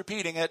 I'm just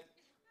repeating it.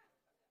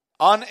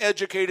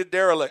 Educated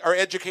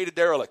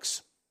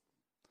derelicts.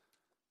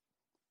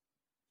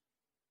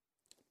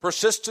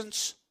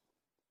 Persistence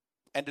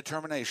and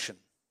determination.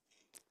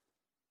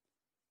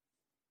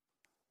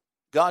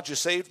 God, you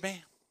saved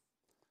me.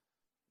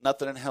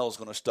 Nothing in hell is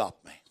going to stop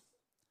me.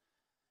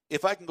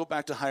 If I can go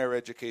back to higher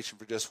education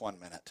for just 1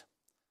 minute.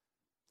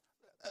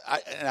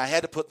 I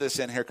had to put this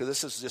in here because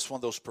this is just one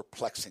of those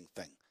perplexing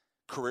things.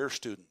 Career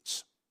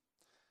students.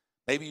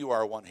 Maybe you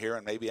are one here,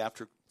 and maybe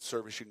after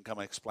service you can come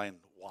and explain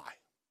why.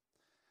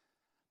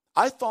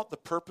 I thought the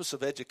purpose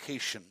of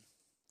education,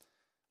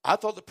 I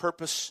thought the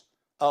purpose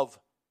of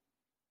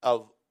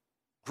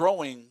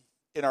growing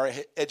in our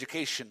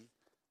education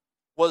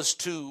was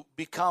to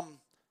become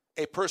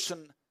a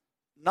person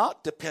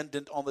not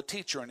dependent on the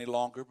teacher any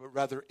longer, but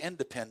rather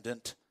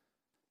independent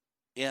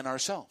in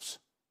ourselves.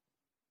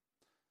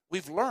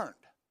 We've learned,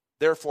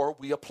 therefore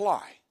we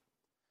apply.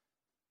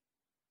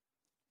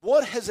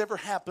 What has ever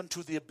happened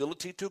to the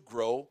ability to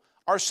grow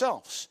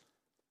ourselves?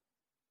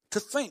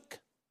 To think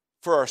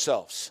for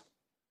ourselves.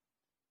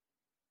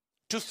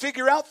 To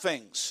figure out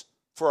things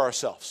for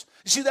ourselves.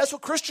 You see, that's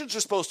what Christians are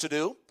supposed to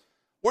do.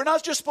 We're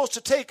not just supposed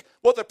to take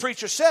what the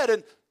preacher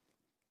said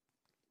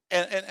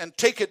and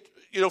take it,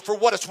 for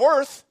what it's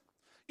worth.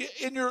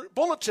 In your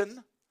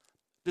bulletin,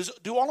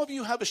 do all of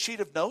you have a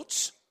sheet of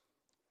notes?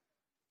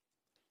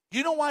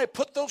 You know why I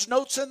put those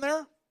notes in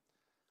there?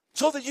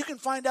 So that you can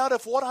find out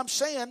if what I'm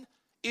saying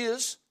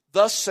is,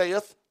 thus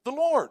saith the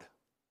Lord.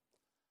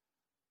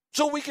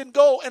 So we can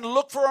go and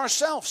look for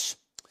ourselves.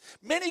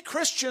 Many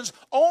Christians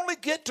only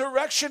get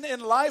direction in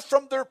life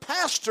from their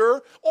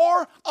pastor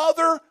or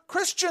other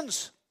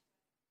Christians,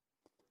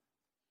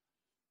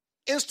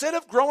 instead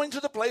of growing to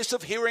the place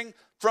of hearing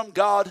from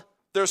God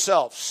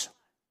themselves.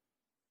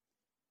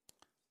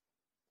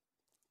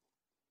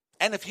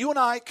 And if you and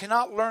I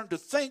cannot learn to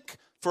think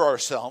for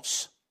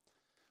ourselves,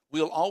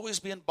 we'll always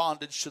be in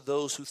bondage to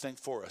those who think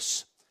for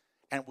us.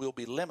 And we'll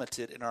be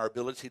limited in our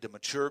ability to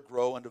mature,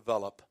 grow, and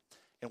develop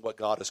in what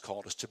God has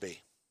called us to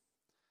be.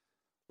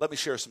 Let me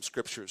share some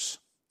scriptures.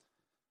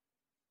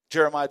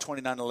 Jeremiah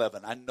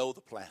 29:11. I know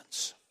the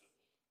plans,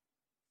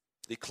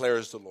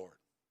 declares the Lord.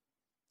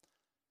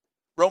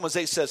 Romans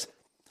 8 says,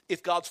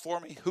 if God's for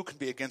me, who can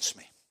be against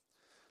me?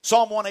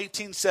 Psalm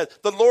 118 said,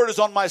 the Lord is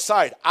on my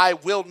side. I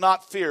will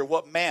not fear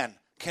what man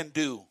can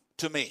do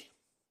to me.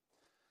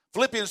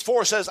 Philippians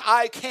 4 says,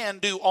 I can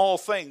do all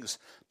things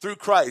through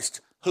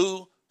Christ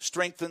who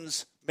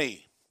strengthens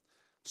me.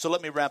 So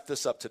let me wrap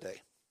this up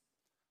today.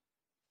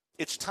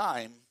 It's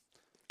time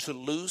to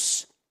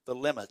loose the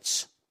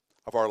limits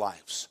of our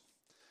lives.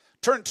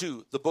 Turn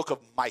to the book of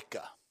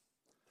Micah.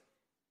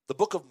 The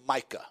book of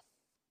Micah.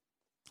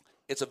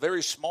 It's a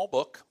very small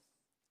book.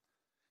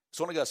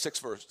 It's only got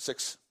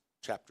 6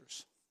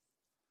 chapters.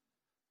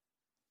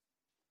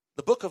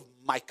 The book of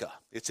Micah.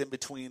 It's in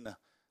between.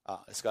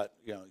 It's got,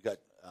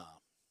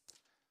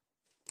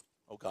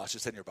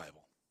 it's in your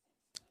Bible.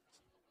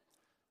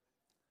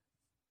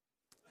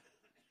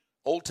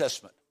 Old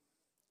Testament.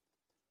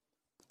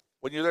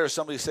 When you're there,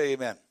 somebody say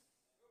amen.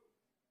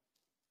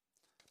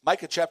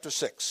 Micah chapter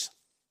 6.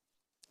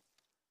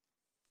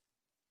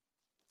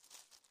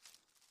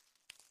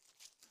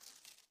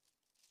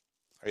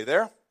 Are you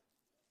there?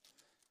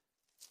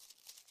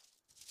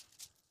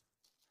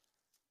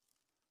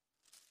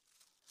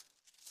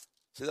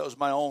 See, that was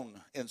my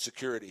own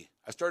insecurity.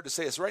 I started to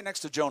say it's right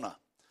next to Jonah.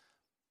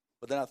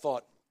 But then I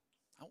thought,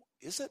 oh,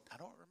 is it? I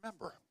don't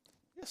remember.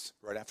 Yes,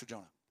 right after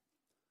Jonah.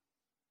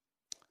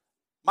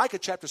 Micah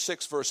chapter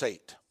 6, verse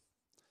 8.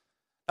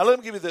 Now let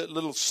me give you the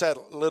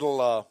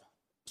little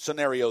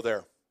scenario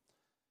there.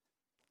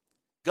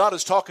 God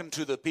is talking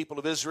to the people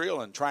of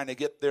Israel and trying to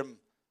get them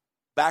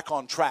back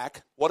on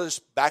track. What does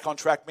back on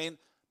track mean?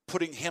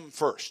 Putting him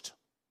first.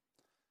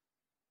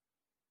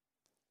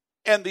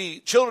 And the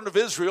children of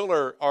Israel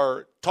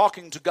are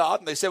talking to God,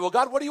 and they say, well,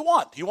 God, what do you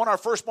want? You want our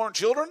firstborn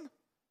children?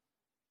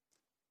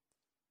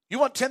 You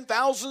want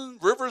 10,000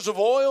 rivers of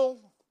oil?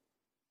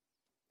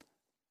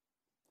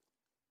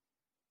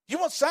 You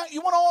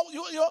want all?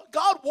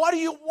 God, what do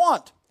you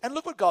want? And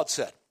look what God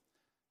said.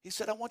 He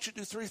said, I want you to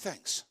do three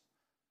things.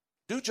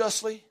 Do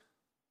justly,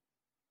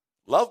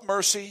 love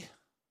mercy,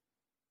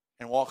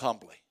 and walk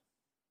humbly.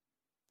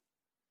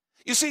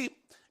 You see,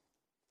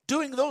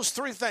 doing those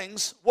three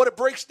things, what it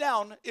breaks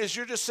down is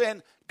you're just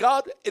saying,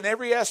 God, in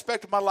every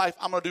aspect of my life,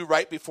 I'm going to do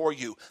right before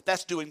you.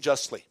 That's doing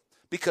justly,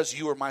 because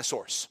you are my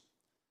source.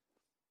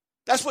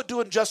 That's what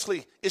doing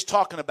justly is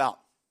talking about.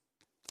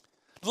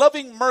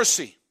 Loving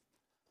mercy.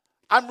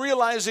 I'm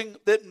realizing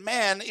that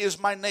man is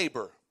my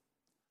neighbor,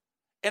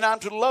 and I'm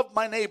to love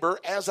my neighbor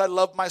as I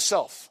love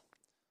myself.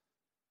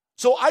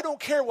 So I don't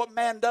care what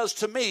man does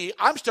to me,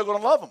 I'm still going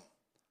to love him.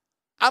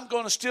 I'm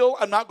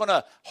not going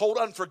to hold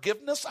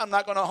unforgiveness. I'm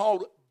not going to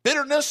hold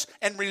bitterness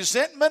and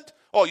resentment.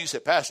 Oh, you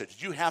said, Pastor,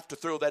 did you have to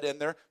throw that in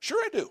there?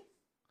 Sure I do.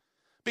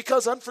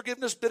 Because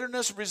unforgiveness,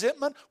 bitterness,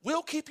 resentment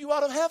will keep you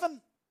out of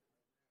heaven.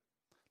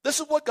 This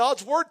is what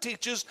God's word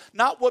teaches,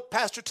 not what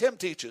Pastor Tim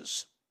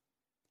teaches.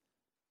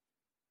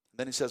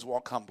 Then he says,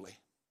 walk humbly.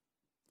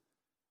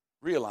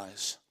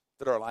 Realize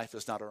that our life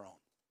is not our own.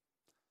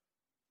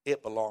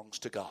 It belongs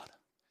to God.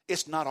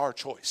 It's not our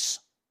choice.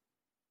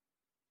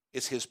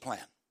 It's his plan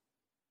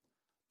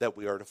that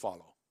we are to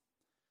follow.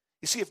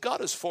 You see, if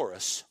God is for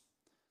us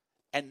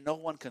and no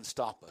one can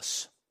stop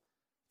us,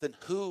 then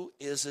who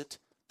is it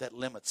that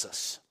limits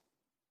us?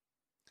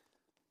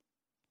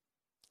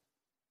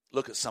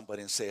 Look at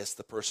somebody and say, it's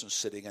the person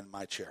sitting in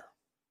my chair.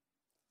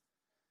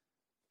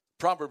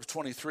 Proverbs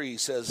 23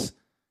 says,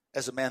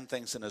 as a man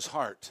thinks in his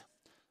heart,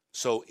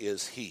 so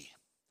is he.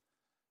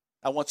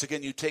 Now, once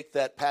again, you take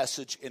that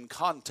passage in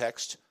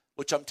context,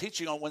 which I'm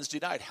teaching on Wednesday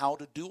night, how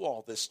to do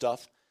all this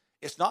stuff.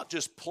 It's not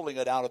just pulling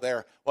it out of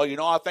there. Well,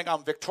 I think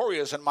I'm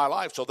victorious in my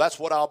life, so that's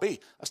what I'll be.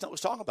 That's not what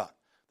it's talking about.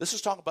 This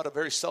is talking about a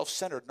very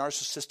self-centered,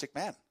 narcissistic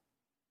man.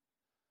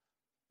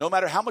 No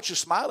matter how much you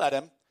smile at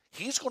him,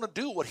 he's going to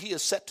do what he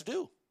is set to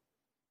do.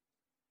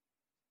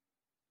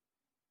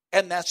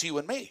 And that's you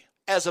and me.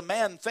 As a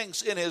man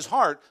thinks in his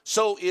heart,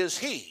 so is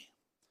he.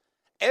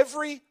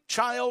 Every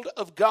child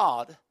of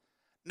God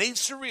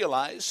needs to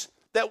realize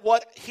that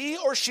what he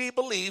or she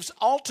believes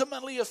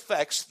ultimately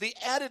affects the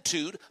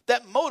attitude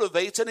that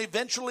motivates and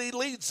eventually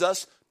leads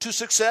us to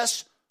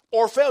success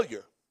or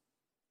failure.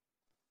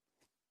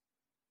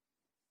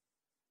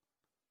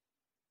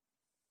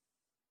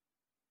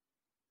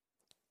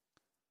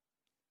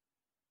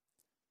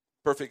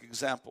 Perfect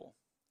example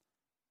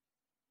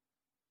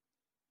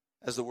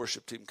as the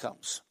worship team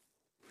comes.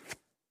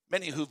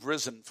 Many who've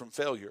risen from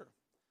failure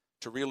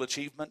to real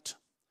achievement,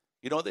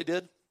 you know what they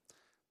did?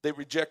 They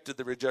rejected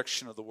the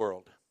rejection of the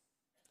world.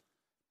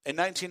 In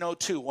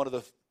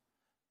 1902,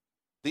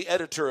 the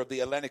editor of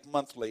the Atlantic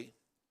Monthly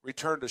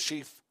returned a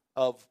sheaf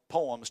of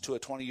poems to a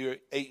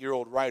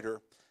 28-year-old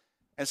writer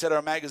and said,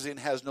 our magazine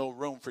has no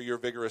room for your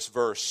vigorous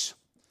verse.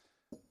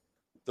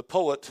 The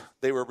poet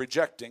they were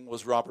rejecting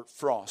was Robert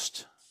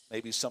Frost.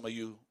 Maybe some of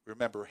you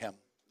remember him.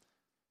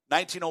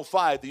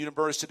 1905, the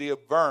University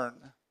of Bern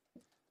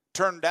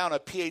turned down a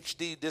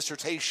PhD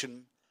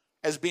dissertation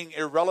as being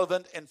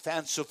irrelevant and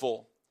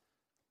fanciful.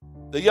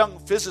 The young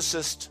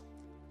physicist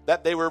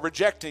that they were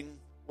rejecting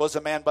was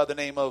a man by the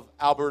name of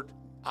Albert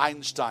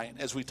Einstein,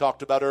 as we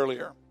talked about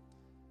earlier.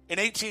 In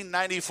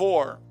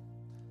 1894,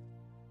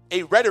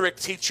 a rhetoric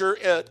teacher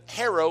at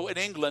Harrow in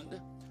England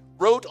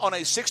wrote on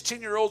a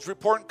 16-year-old's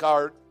report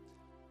card,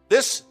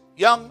 this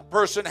young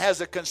person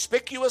has a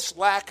conspicuous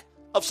lack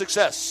of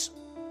success.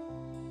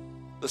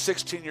 The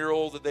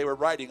 16-year-old that they were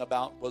writing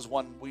about was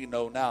one we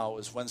know now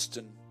as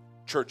Winston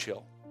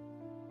Churchill.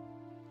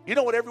 You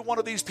know what every one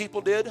of these people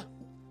did?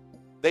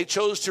 They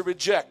chose to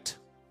reject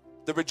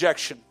the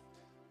rejection.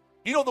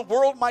 You know, the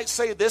world might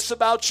say this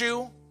about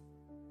you.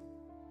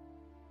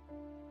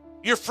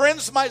 Your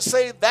friends might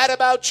say that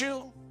about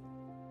you.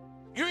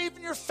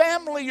 Even your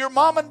family, your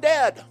mom and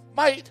dad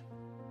might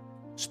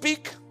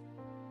speak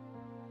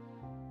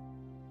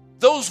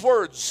those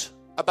words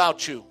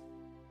about you.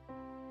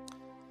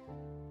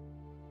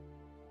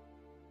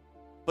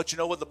 But you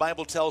know what the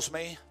Bible tells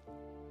me?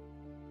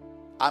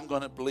 I'm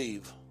going to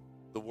believe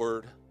the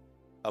word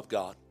of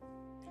God.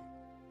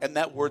 And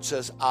that word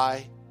says,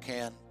 I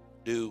can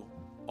do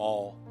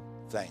all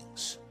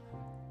things.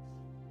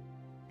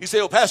 You say,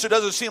 well, Pastor, it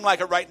doesn't seem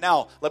like it right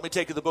now. Let me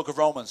take you to the book of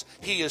Romans.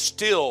 He is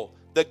still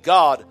the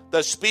God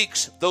that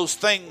speaks those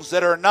things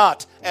that are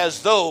not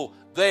as though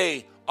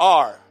they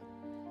are.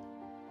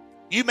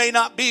 You may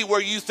not be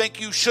where you think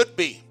you should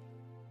be.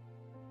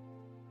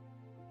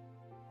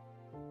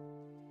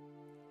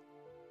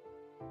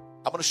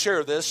 I'm going to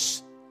share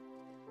this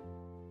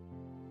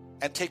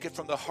and take it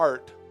from the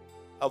heart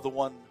of the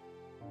one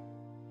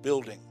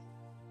building.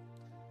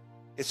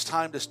 It's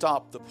time to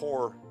stop the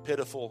poor,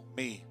 pitiful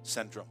me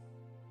syndrome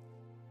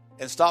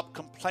and stop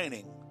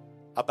complaining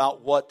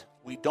about what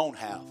we don't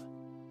have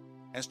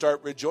and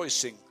start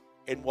rejoicing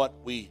in what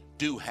we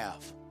do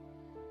have.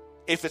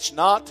 If it's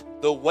not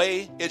the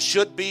way it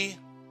should be,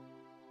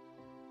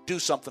 do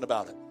something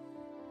about it.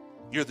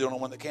 You're the only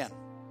one that can.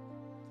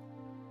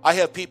 I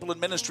have people in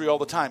ministry all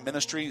the time.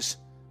 Ministries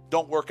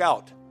don't work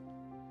out.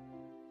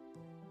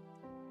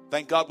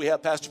 Thank God we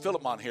have Pastor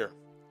Philip on here,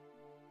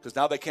 because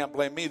now they can't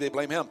blame me, they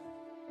blame him.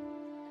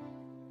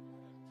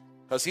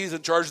 Because he's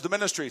in charge of the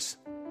ministries.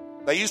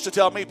 They used to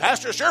tell me,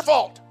 Pastor, it's your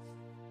fault.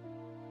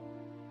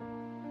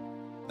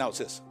 Now it's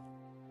his.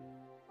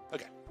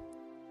 Okay.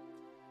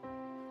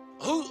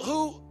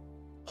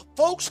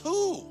 Folks,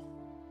 who?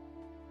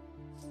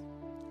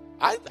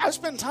 I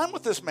spend time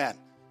with this man.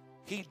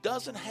 He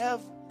doesn't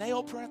have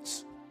nail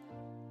prints.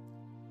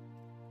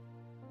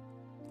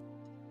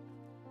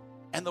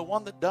 And the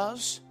one that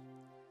does,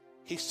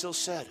 he still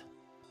said,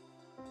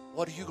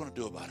 what are you going to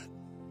do about it?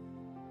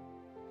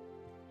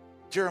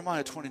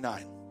 Jeremiah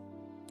 29.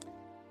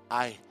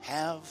 I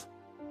have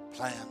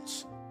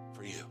plans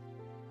for you.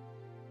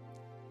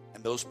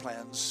 And those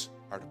plans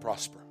are to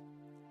prosper.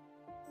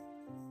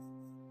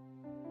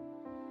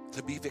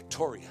 To be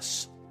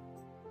victorious.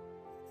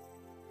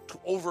 To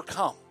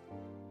overcome.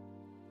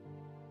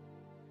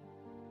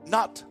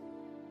 Not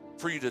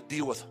for you to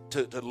deal with,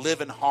 to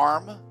live in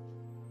harm,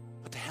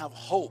 but to have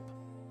hope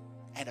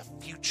and a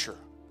future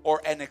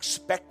or an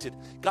expected.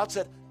 God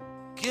said,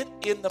 get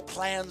in the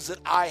plans that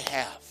I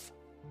have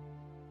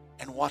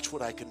and watch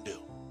what I can do.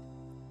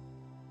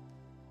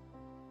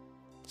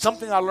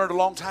 Something I learned a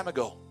long time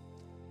ago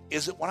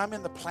is that when I'm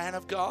in the plan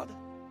of God,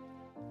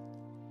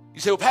 you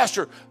say, well,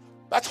 Pastor,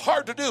 that's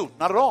hard to do.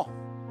 Not at all.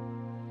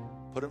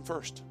 Put him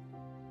first.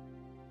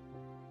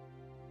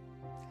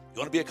 You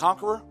want to be a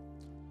conqueror?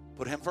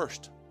 Put him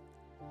first.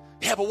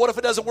 Yeah, but what if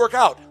it doesn't work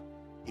out?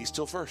 He's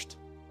still first.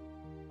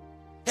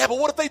 Yeah, but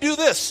what if they do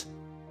this?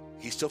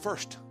 He's still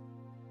first.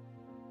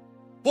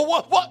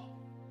 Well, what?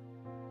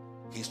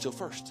 He's still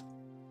first.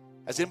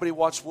 Has anybody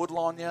watched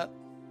Woodlawn yet?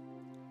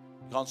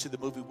 You gone see the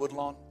movie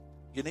Woodlawn?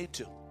 You need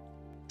to.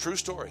 True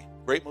story.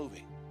 Great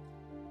movie.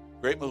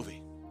 Great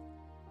movie.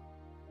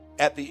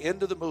 At the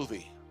end of the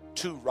movie,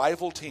 two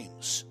rival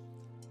teams,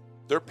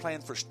 they're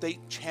playing for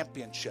state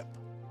championship.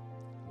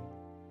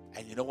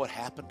 And you know what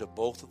happened to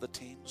both of the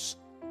teams?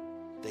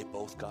 They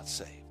both got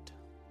saved.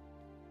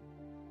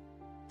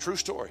 True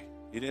story.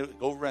 You need to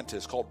go rent it.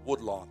 It's called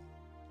Woodlawn.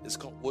 It's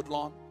called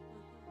Woodlawn.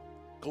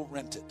 Go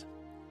rent it.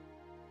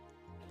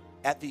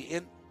 At the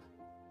end,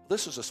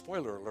 this is a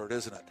spoiler alert,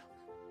 isn't it?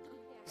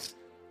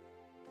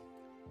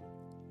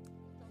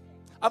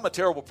 I'm a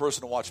terrible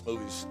person to watch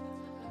movies.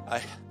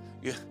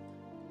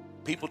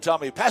 People tell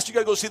me, Pastor, you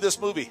got to go see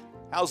this movie.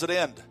 How's it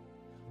end?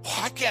 Well,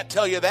 I can't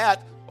tell you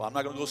that. Well, I'm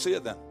not going to go see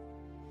it then.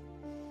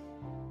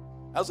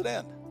 How's it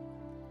end?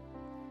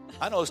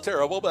 I know it's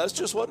terrible, but that's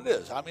just what it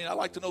is. I mean, I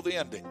like to know the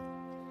ending.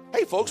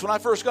 Hey, folks, when I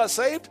first got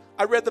saved,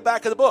 I read the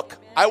back of the book.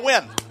 I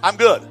win. I'm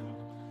good.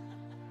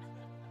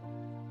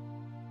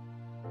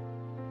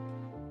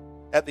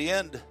 At the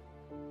end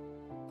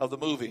of the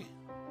movie,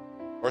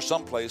 or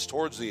someplace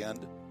towards the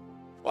end,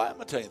 well, I'm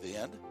going to tell you the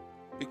end,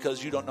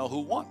 because you don't know who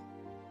won.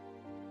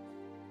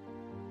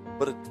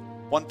 But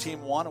one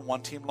team won and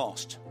one team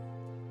lost.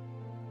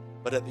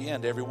 But at the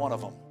end, every one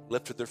of them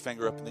lifted their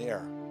finger up in the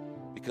air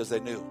because they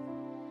knew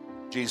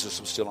Jesus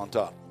was still on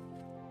top.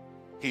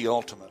 He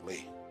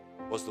ultimately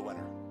was the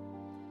winner.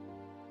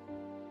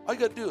 All you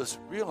got to do is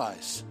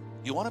realize,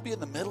 you want to be in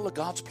the middle of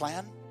God's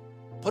plan?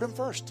 Put him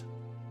first.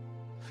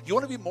 You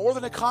want to be more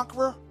than a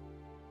conqueror?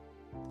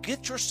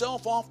 Get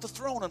yourself off the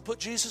throne and put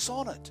Jesus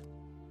on it.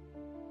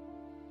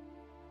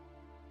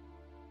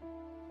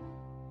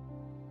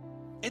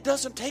 It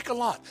doesn't take a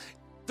lot.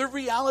 The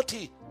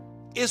reality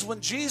is, when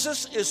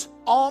Jesus is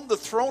on the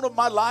throne of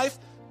my life,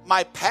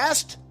 my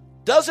past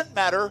doesn't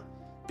matter,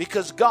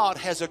 because God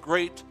has a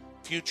great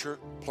future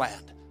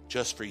planned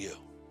just for you.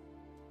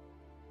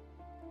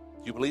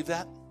 You believe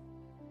that?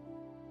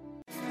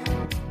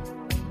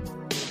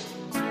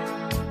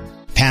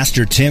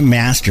 Pastor Tim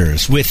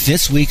Masters with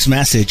this week's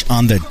message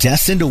on the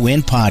Destined to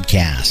Win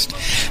podcast.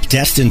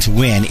 Destined to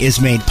Win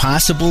is made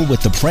possible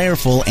with the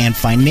prayerful and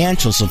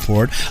financial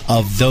support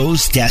of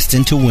those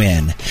destined to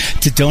win.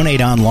 To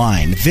donate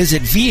online,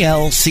 visit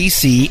vlccaz.org.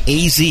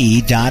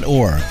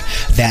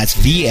 That's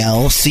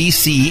vlccaz.org.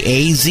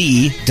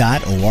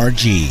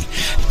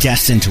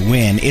 Destined to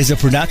Win is a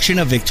production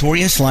of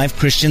Victorious Life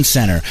Christian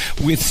Center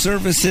with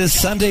services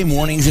Sunday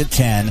mornings at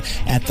 10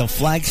 at the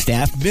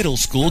Flagstaff Middle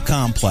School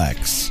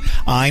Complex.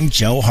 I'm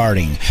Joe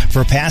Harding.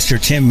 For Pastor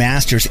Tim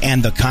Masters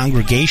and the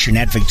congregation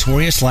at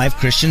Victorious Life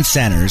Christian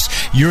Centers,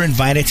 you're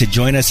invited to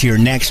join us here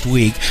next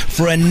week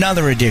for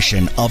another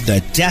edition of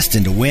the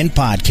Destined to Win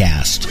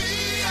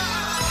podcast.